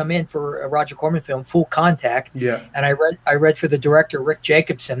had me come in for a Roger Corman film, Full Contact. Yeah. And I read for the director, Rick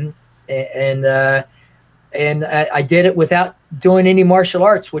Jacobson, and I did it without doing any martial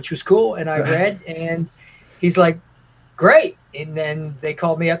arts, which was cool. And I read, and he's like, great. And then they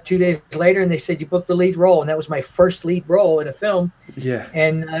called me up 2 days later, and they said, you booked the lead role. And that was my first lead role in a film. Yeah.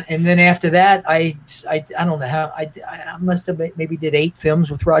 And then after that, I don't know how, I must have maybe did 8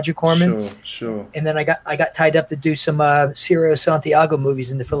 films with Roger Corman. Sure. And then I got tied up to do some Cirio Santiago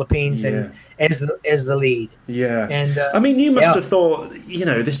movies in the Philippines, and as the lead. Yeah. And you must have thought,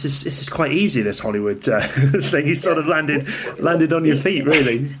 this is quite easy, this Hollywood thing. You sort of landed on your feet,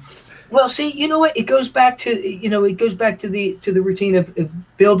 really. Well, see, you know what? It goes back to the routine of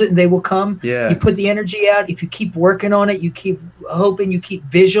build it and they will come. Yeah. You put the energy out. If you keep working on it, you keep hoping, you keep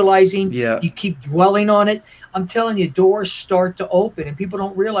visualizing, you keep dwelling on it. I'm telling you, doors start to open, and people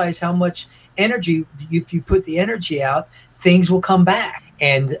don't realize how much energy. If you put the energy out, things will come back.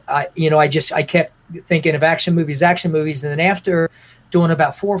 And I kept thinking of action movies, and then after doing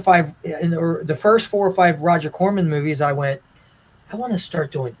about 4 or 5, the first 4 or 5 Roger Corman movies, I went, I want to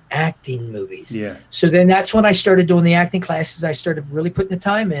start doing acting movies. Yeah. So then that's when I started doing the acting classes. I started really putting the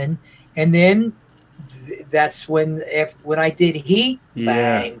time in. And then that's when I did Heat. Yeah,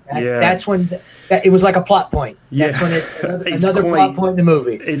 bang. That's when it was like a plot point. That's when another plot point in the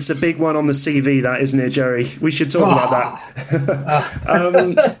movie. It's a big one on the CV, that, isn't it, Jerry? We should talk about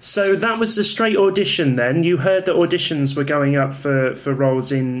that. So that was the straight audition. Then you heard that auditions were going up for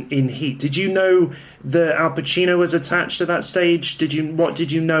roles in Heat. Did you know that Al Pacino was attached at that stage? What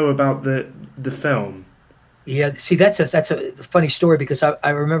did you know about the film? Yeah, see, that's a funny story, because I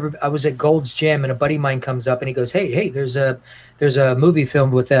remember I was at Gold's Gym and a buddy of mine comes up and he goes, hey, there's a movie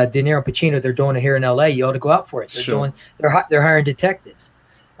filmed with De Niro, Pacino. They're doing it here in L.A. You ought to go out for it. They're hiring detectives.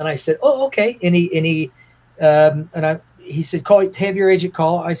 And I said, oh, okay. And he said, have your agent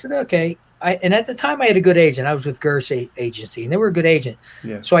call. I said, okay. And at the time I had a good agent. I was with Gersh Agency, and they were a good agent.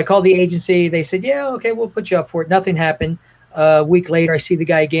 Yeah. So I called the agency. They said, yeah, okay, we'll put you up for it. Nothing happened. A week later, I see the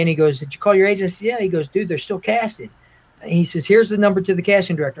guy again. He goes, did you call your agent? I said, yeah. He goes, dude, they're still casting. And he says, here's the number to the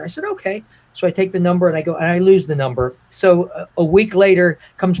casting director. I said, okay. So I take the number and I lose the number. So a week later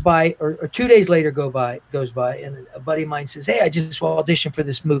comes by, or 2 days later goes by, and a buddy of mine says, hey, I just auditioned for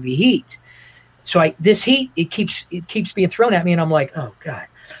this movie Heat. So this Heat, it keeps being thrown at me, and I'm like, oh God.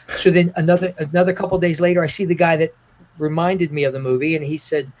 So then another couple of days later, I see the guy that reminded me of the movie, and he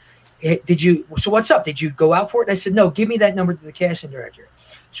said, so what's up? Did you go out for it? And I said, no, give me that number to the casting director.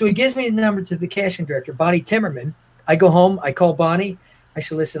 So he gives me the number to the casting director, Bonnie Timmerman. I go home, I call Bonnie. I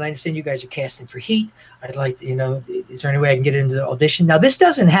said, listen, I understand you guys are casting for Heat. I'd like to, is there any way I can get into the audition? Now, this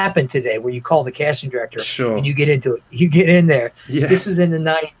doesn't happen today where you call the casting director and you get into it. You get in there. Yeah. This was in the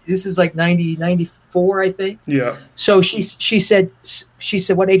 90s. This is like 94, I think. Yeah. So she said,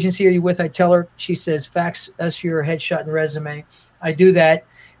 what agency are you with? I tell her. She says, fax us your headshot and resume. I do that.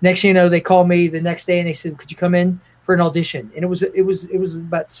 Next thing you know, they call me the next day and they said, could you come in for an audition? And it was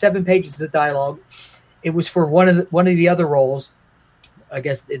about 7 pages of dialogue. It was for one of the other roles. I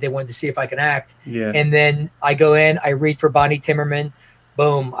guess they wanted to see if I can act. Yeah. And then I go in, I read for Bonnie Timmerman.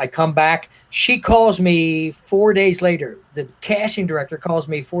 Boom. I come back. She calls me 4 days later. The casting director calls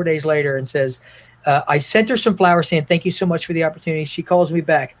me 4 days later and says, I sent her some flowers saying, thank you so much for the opportunity. She calls me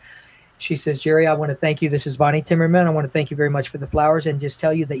back. She says, Jerry, I want to thank you. This is Bonnie Timmerman. I want to thank you very much for the flowers and just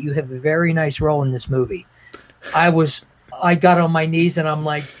tell you that you have a very nice role in this movie. I got on my knees and I'm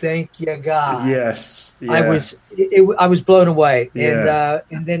like, thank you, God. Yes. Yeah. I was blown away. Yeah.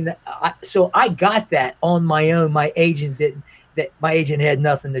 And then I got that on my own. My agent didn't. That my agent had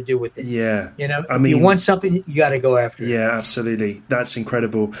nothing to do with it. Yeah. If you want something, you got to go after it. Yeah, absolutely. That's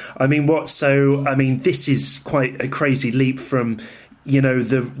incredible. This is quite a crazy leap from,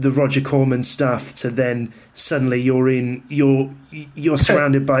 the Roger Corman stuff to then suddenly you're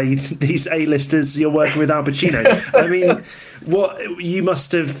surrounded by these A-listers. You're working with Al Pacino. I mean, what you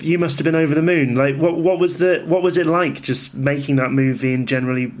must have been over the moon. Like, what was it like just making that movie and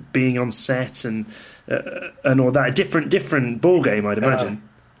generally being on set and all that? A different ball game, I'd imagine.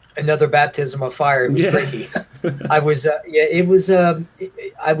 Another baptism of fire. It was freaky. I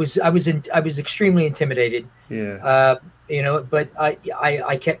was extremely intimidated. Yeah. But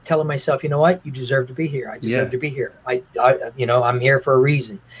I kept telling myself, you know what, you deserve to be here. I deserve to be here. I'm here for a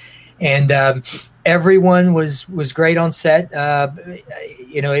reason. And everyone was great on set.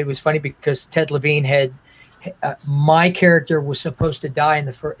 It was funny because Ted Levine had my character was supposed to die in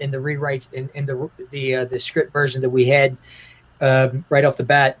the rewrites in the script version that we had right off the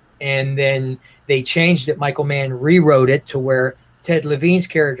bat, and then they changed it. Michael Mann rewrote it to where Ted Levine's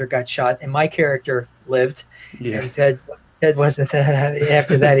character got shot and my character lived. Yeah. And Ted wasn't that.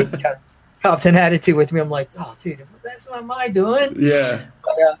 After that, he copped an attitude with me. I'm like, oh, dude, that's not my doing. Yeah.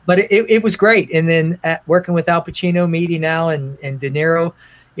 But it was great. And then working with Al Pacino, meeting Al and De Niro,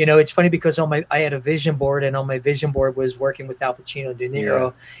 it's funny because I had a vision board, and on my vision board was working with Al Pacino and De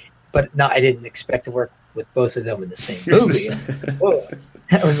Niro, but I didn't expect to work with both of them in the same movie.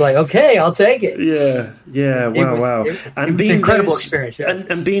 I was like, okay, I'll take it. Yeah. Wow. It was an incredible experience. Yeah.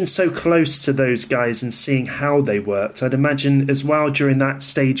 And being so close to those guys and seeing how they worked, I'd imagine as well during that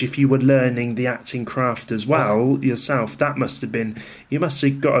stage, if you were learning the acting craft as well yourself, you must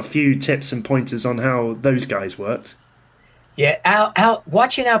have got a few tips and pointers on how those guys worked. Yeah,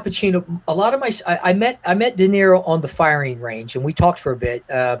 watching Al Pacino, a lot of I met De Niro on the firing range, and we talked for a bit,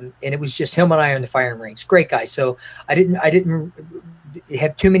 and it was just him and I on the firing range. Great guy. So I didn't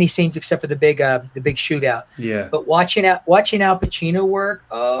have too many scenes except for the big shootout. Yeah. But watching Al Pacino work,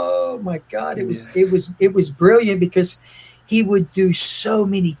 oh my God, it was brilliant because he would do so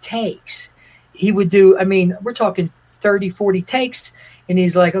many takes. He would do, we're talking 30, 40 takes, and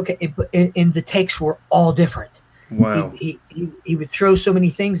he's like, okay, and the takes were all different. Wow. He would throw so many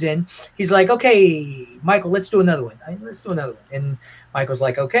things in. He's like, okay, Michael, let's do another one. Let's do another one. And Michael's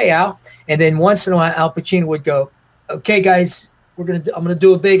like, okay, Al. And then once in a while, Al Pacino would go, okay, guys, I'm gonna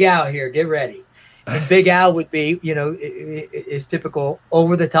do a Big Al here. Get ready. And Big Al would be, is typical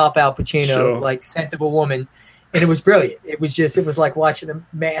over the top Al Pacino, like Scent of a Woman, and it was brilliant. It was like watching a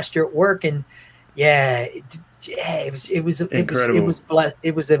master at work, and it was incredible. It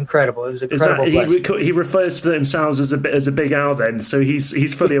was incredible. It was incredible. He refers to himself as a Big Al then, so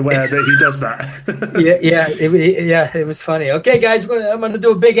he's fully aware that he does that. It was funny. Okay, guys, I'm going to do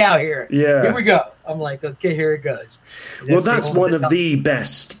a Big Al here. Yeah, here we go. I'm like, okay, here it goes. That's one of the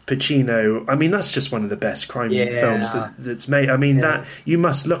best Pacino. I mean, that's just one of the best crime films that's made. I mean, that you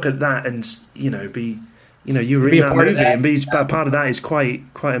must look at that and you're in that movie, and be part of that is quite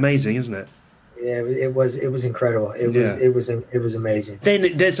amazing, isn't it? Yeah, it was incredible. It was amazing.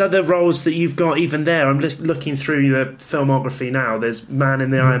 Then there's other roles that you've got even there. I'm just looking through your filmography now. There's Man in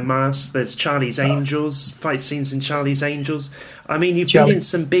the Iron Mask. There's Charlie's Angels, fight scenes in Charlie's Angels. I mean, you've been in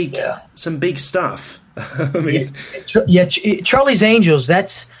some big stuff. I mean, Charlie's Angels.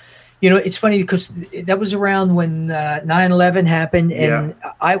 That's it's funny because that was around when 9/11 happened, and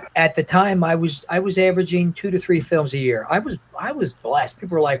at the time I was averaging 2 to 3 films a year. I was blessed.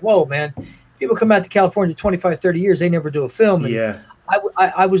 People were like, "Whoa, man." People come out to California 25, 30 years, they never do a film. And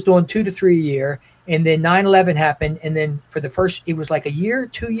I was doing 2 to 3 a year. And then 9/11 happened. And then for the first, it was like a year,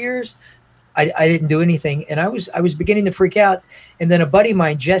 2 years, I didn't do anything. And I was beginning to freak out. And then a buddy of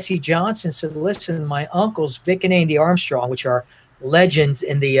mine, Jesse Johnson, said, listen, my uncles, Vic and Andy Armstrong, which are legends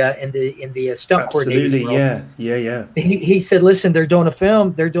in the stunt coordinating world. Yeah. He said, listen, they're doing a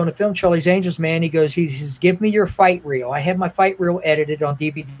film, Charlie's Angels, man. He goes, he says, give me your fight reel. I have my fight reel edited on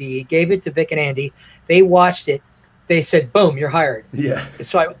DVD. He gave it to Vic and Andy. They watched it. They said, boom, you're hired. Yeah.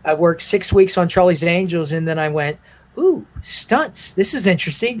 So I worked 6 weeks on Charlie's Angels, and then I went, ooh, stunts. This is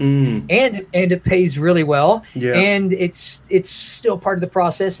interesting. And it pays really well. Yeah. And it's still part of the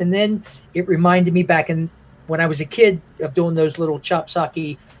process. And then it reminded me back when I was a kid of doing those little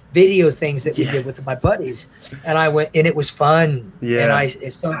chop-socky video things that we did with my buddies, and I went, and it was fun. Yeah.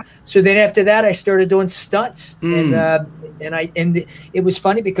 And so then after that, I started doing stunts, and it was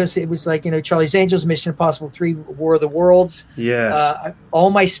funny because it was like Charlie's Angels, Mission Impossible 3, War of the Worlds. Yeah. All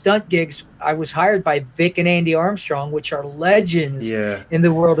my stunt gigs, I was hired by Vic and Andy Armstrong, which are legends in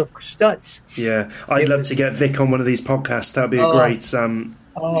the world of stunts. Yeah, I'd love to get Vic on one of these podcasts. That'd be a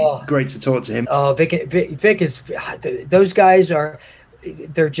great to talk to him. Oh, Vic is, those guys are,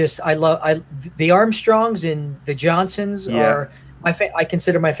 they're just, I love the Armstrongs and the Johnsons are I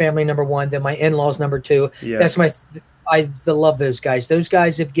consider my family number one, then my in-laws number two. That's I love those guys. Those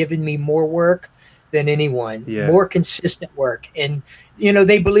guys have given me more work than anyone, more consistent work. And,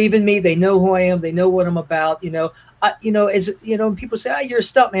 they believe in me. They know who I am. They know what I'm about. People say, you're a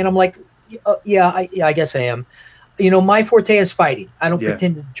stuntman. I'm like, I guess I am. My forte is fighting. I don't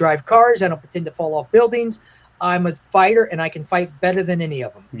pretend to drive cars. I don't pretend to fall off buildings. I'm a fighter, and I can fight better than any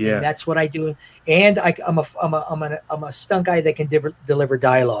of them. Yeah, and that's what I do. And I'm a stunt guy that can deliver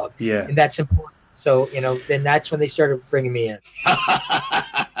dialogue. Yeah, and that's important. So then that's when they started bringing me in.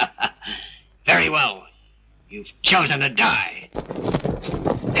 Very well, you've chosen to die.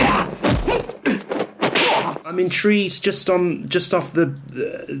 I'm intrigued just off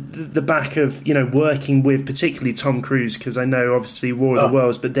the back of working with particularly Tom Cruise, because I know obviously War of the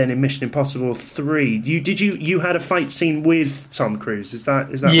Worlds, but then in Mission Impossible 3, you had a fight scene with Tom Cruise? Is that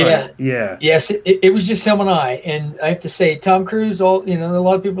right? Yeah. Yes, it was just him and I, and I have to say Tom Cruise. A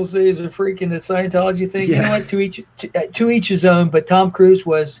lot of people say he's a freak in the Scientology thing. Yeah. You know what? To each his own. But Tom Cruise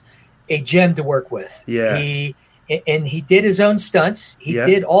was a gem to work with. Yeah. He did his own stunts. He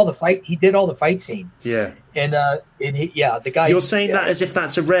did all the fight scene. Yeah. And the guy. You're saying that as if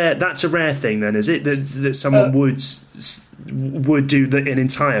that's a rare thing, then, is it? That someone would do an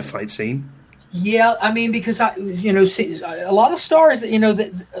entire fight scene? Yeah, I mean, because a lot of stars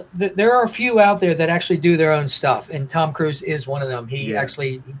that there are a few out there that actually do their own stuff, and Tom Cruise is one of them. He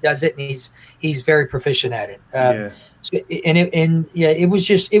actually does it, and he's very proficient at it.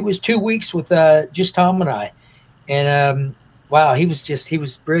 It was 2 weeks with just Tom and I, and wow, he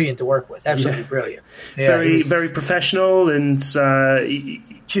was brilliant to work with. Absolutely brilliant. Yeah, very professional and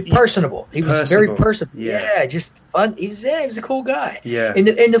personable. He was very personable. Yeah, just fun. He was a cool guy. Yeah. And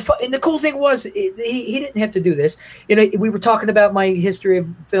the cool thing was he didn't have to do this. We were talking about my history of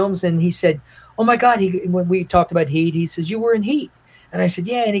films, and he said, "Oh my God!" When we talked about Heat, he says, "You were in Heat." And I said,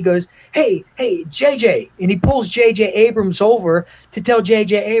 yeah. And he goes, hey, JJ. And he pulls JJ Abrams over to tell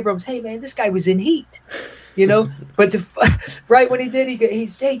JJ Abrams, hey, man, this guy was in Heat. But right when he did, he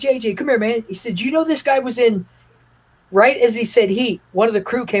said, hey, JJ, come here, man. He said, you know this guy was in right as he said heat, one of the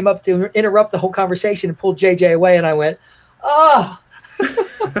crew came up to interrupt the whole conversation and pulled JJ away, and I went, oh.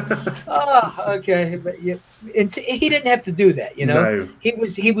 Oh, okay, but and he didn't have to do that, No.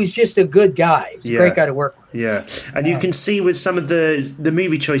 He was just a good guy. He was a great guy to work with. Yeah, and you can see with some of the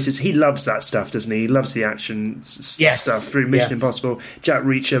movie choices, he loves that stuff, doesn't he? He loves the action stuff through Mission Impossible, Jack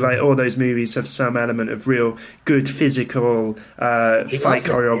Reacher, like all those movies have some element of real good physical fight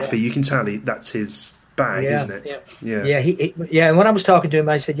choreography. You can tell that's his bag, isn't it? Yeah. And when I was talking to him,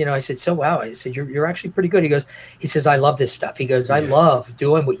 I said, so wow. I said, you're actually pretty good. He says, I love this stuff. He goes, I love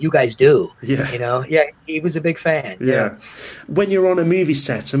doing what you guys do. Yeah. He was a big fan. Yeah. When you're on a movie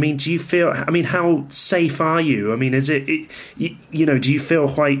set, do you feel, how safe are you? Is it do you feel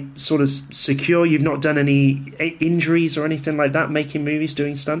quite sort of secure? You've not done any injuries or anything like that making movies,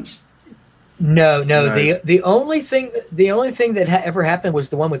 doing stunts? No. The only thing that ever happened was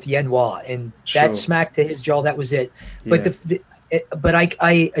the one with Yen Hua, and that smack to his jaw. That was it. But but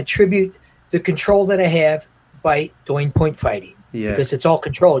I attribute the control that I have by doing point fighting. Yeah. Because it's all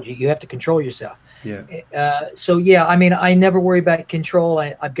controlled. You have to control yourself. Yeah. I never worry about control.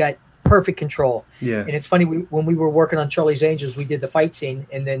 I've got perfect control. Yeah. And it's funny, when we were working on Charlie's Angels, we did the fight scene,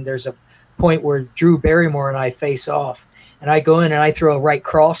 and then there's a point where Drew Barrymore and I face off, and I go in and I throw a right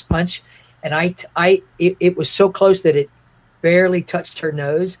cross punch. And it was so close that it barely touched her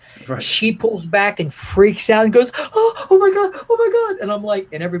nose. Right. She pulls back and freaks out and goes, oh my God. And I'm like,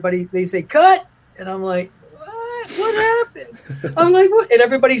 and everybody, they say, cut. And I'm like, what happened? I'm like, what? And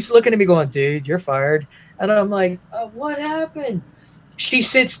everybody's looking at me going, dude, you're fired. And I'm like, what happened? She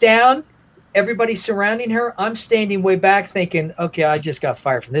sits down. Everybody's surrounding her. I'm standing way back thinking, okay, I just got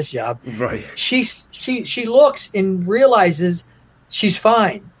fired from this job. Right. She looks and realizes she's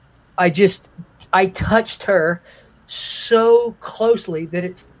fine. I touched her so closely that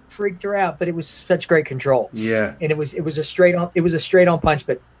it freaked her out, but it was such great control. Yeah. And it was a straight on punch,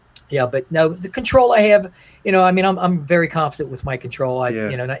 but no, the control I have, I'm very confident with my control. I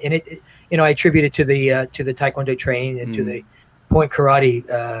attribute it to the Taekwondo training and to the point karate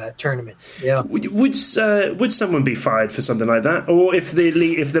tournaments. Yeah. Would someone be fired for something like that, or if the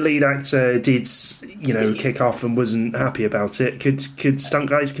lead actor did kick off and wasn't happy about it, could stunt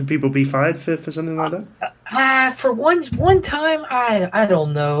guys, can people be fired for something like that? For one time, I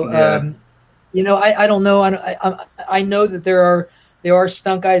don't know. Yeah. I don't know. I know that there are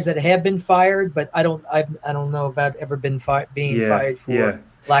stunt guys that have been fired, but I don't know about ever being fired for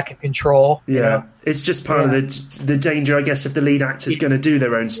lack of control. Yeah, it's just part of the danger, I guess. If the lead actor's going to do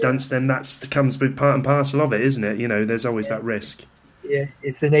their own stunts, then that comes with part and parcel of it, isn't it? There's always that risk. Yeah,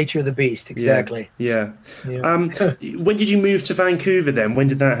 it's the nature of the beast. Exactly. Yeah. When did you move to Vancouver then? When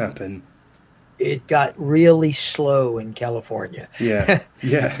did that happen? It got really slow in California. Yeah.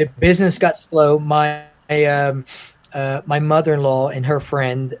 The business got slow. My mother-in-law and her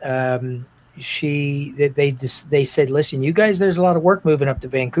friend, they said, listen, you guys, there's a lot of work moving up to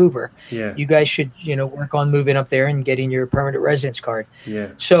Vancouver. Yeah. You guys should, work on moving up there and getting your permanent residence card. Yeah.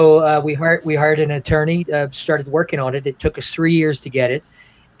 So we hired an attorney, started working on it. It took us 3 years to get it.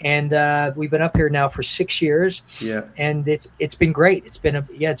 And we've been up here now for 6 years. Yeah. And it's been great. It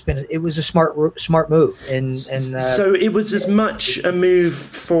was a smart move. And so it was as much a move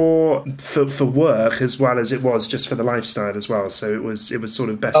for work as well as it was just for the lifestyle as well. So it was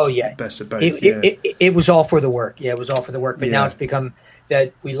sort of best of both. It was all for the work. Yeah, it was all for the work. But now it's become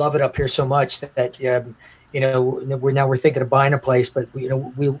that we love it up here so much that we're thinking of buying a place, but we're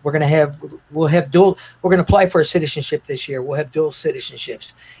going to apply for a citizenship this year. We'll have dual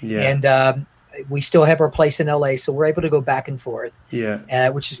citizenships, and we still have our place in LA, so we're able to go back and forth. Yeah,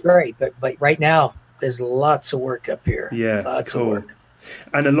 which is great. But right now, there's lots of work up here. Yeah, lots cool. of work.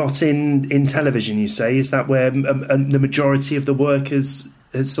 And a lot in television. You say, is that where the majority of the work has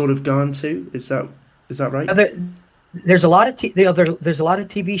sort of gone to? Is that right? There's a lot of there's a lot of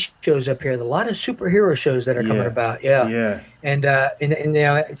TV shows up here. A lot of superhero shows that are coming about. Yeah. And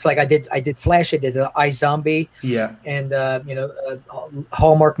it's like I did Flash. I did iZombie. Yeah. And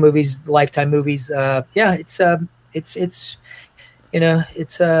Hallmark movies, Lifetime movies. It's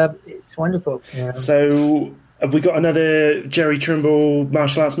wonderful. Yeah. So, have we got another Jerry Trimble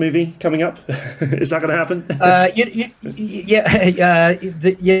martial arts movie coming up? Is that going to happen?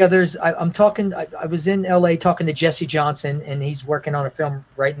 There's. I'm talking. I was in LA talking to Jesse Johnson, and he's working on a film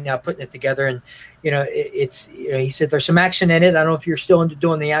right now, putting it together. And he said there's some action in it. I don't know if you're still into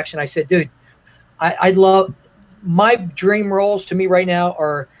doing the action. I said, dude, I'd love. My dream roles to me right now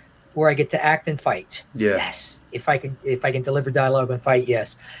are where I get to act and fight. Yeah. Yes. If I can deliver dialogue and fight,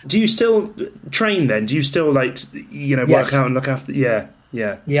 yes. Do you still train then? Do you still work out and look after? Yeah.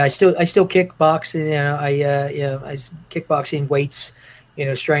 Yeah. Yeah, I still kickbox. I kickboxing, weights,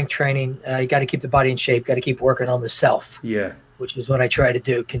 strength training. You got to keep the body in shape. Got to keep working on the self. Yeah. Which is what I try to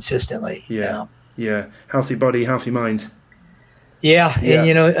do consistently. Yeah. Yeah. Healthy body, healthy mind. Yeah.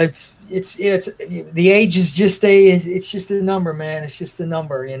 And it's the age is just a number, man. It's just a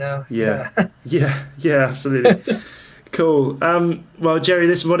number, Yeah. Yeah, absolutely. Cool. Well, Jerry,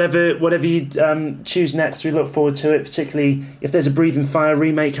 listen, whatever you choose next, we look forward to it, particularly if there's a Breathing Fire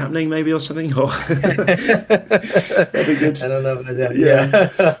remake happening maybe or something. Or that'd be good. I don't know about that.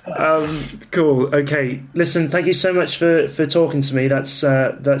 Yeah. Cool. Okay. Listen, thank you so much for talking to me. That's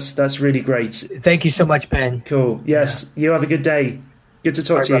really great. Thank you so much, Ben. Cool. Yes. Yeah. You have a good day. Good to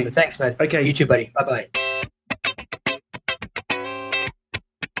talk to you. Brother. Thanks, man. Okay. You too, buddy. Bye-bye.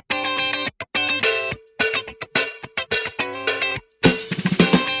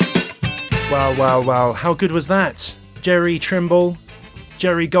 Wow. How good was that? Jerry Trimble.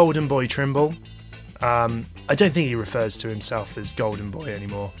 Jerry Golden Boy Trimble. I don't think he refers to himself as Golden Boy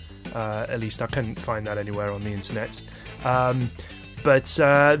anymore. At least I couldn't find that anywhere on the internet. But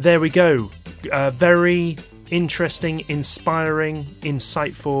there we go. Very interesting, inspiring,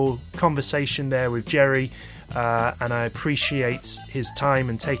 insightful conversation there with Jerry. And I appreciate his time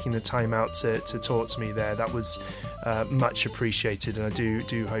and taking the time out to talk to me there. That was much appreciated, and I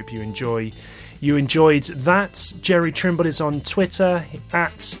do hope you enjoyed that. Jerry Trimble is on Twitter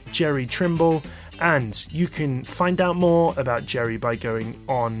at Jerry Trimble, and you can find out more about Jerry by going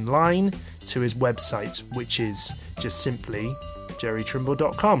online to his website, which is just simply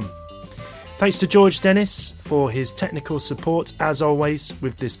jerrytrimble.com. Thanks to George Dennis for his technical support, as always,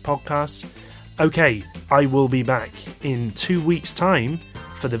 with this podcast. Okay, I will be back in 2 weeks' time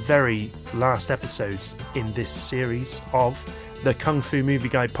for the very last episode in this series of the Kung Fu Movie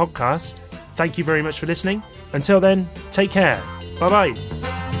Guide podcast. Thank you very much for listening. Until then, take care. Bye-bye.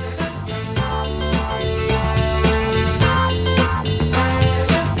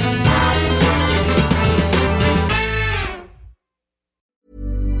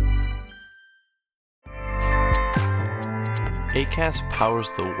 Acast powers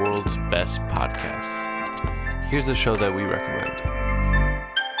the world's best podcasts. Here's a show that we recommend.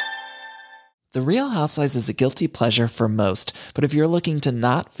 The Real Housewives is a guilty pleasure for most, but if you're looking to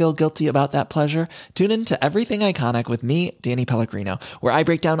not feel guilty about that pleasure, tune in to Everything Iconic with me, Danny Pellegrino, where I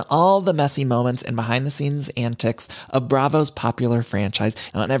break down all the messy moments and behind-the-scenes antics of Bravo's popular franchise.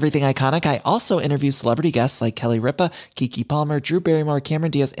 And on Everything Iconic, I also interview celebrity guests like Kelly Ripa, Keke Palmer, Drew Barrymore,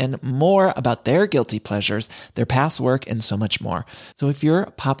 Cameron Diaz, and more about their guilty pleasures, their past work, and so much more. So if you're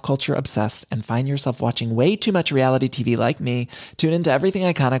pop culture obsessed and find yourself watching way too much reality TV like me, tune in to Everything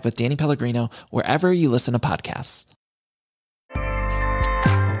Iconic with Danny Pellegrino, wherever you listen to podcasts.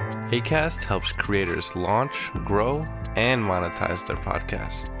 Acast helps creators launch, grow, and monetize their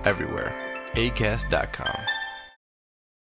podcasts everywhere. Acast.com.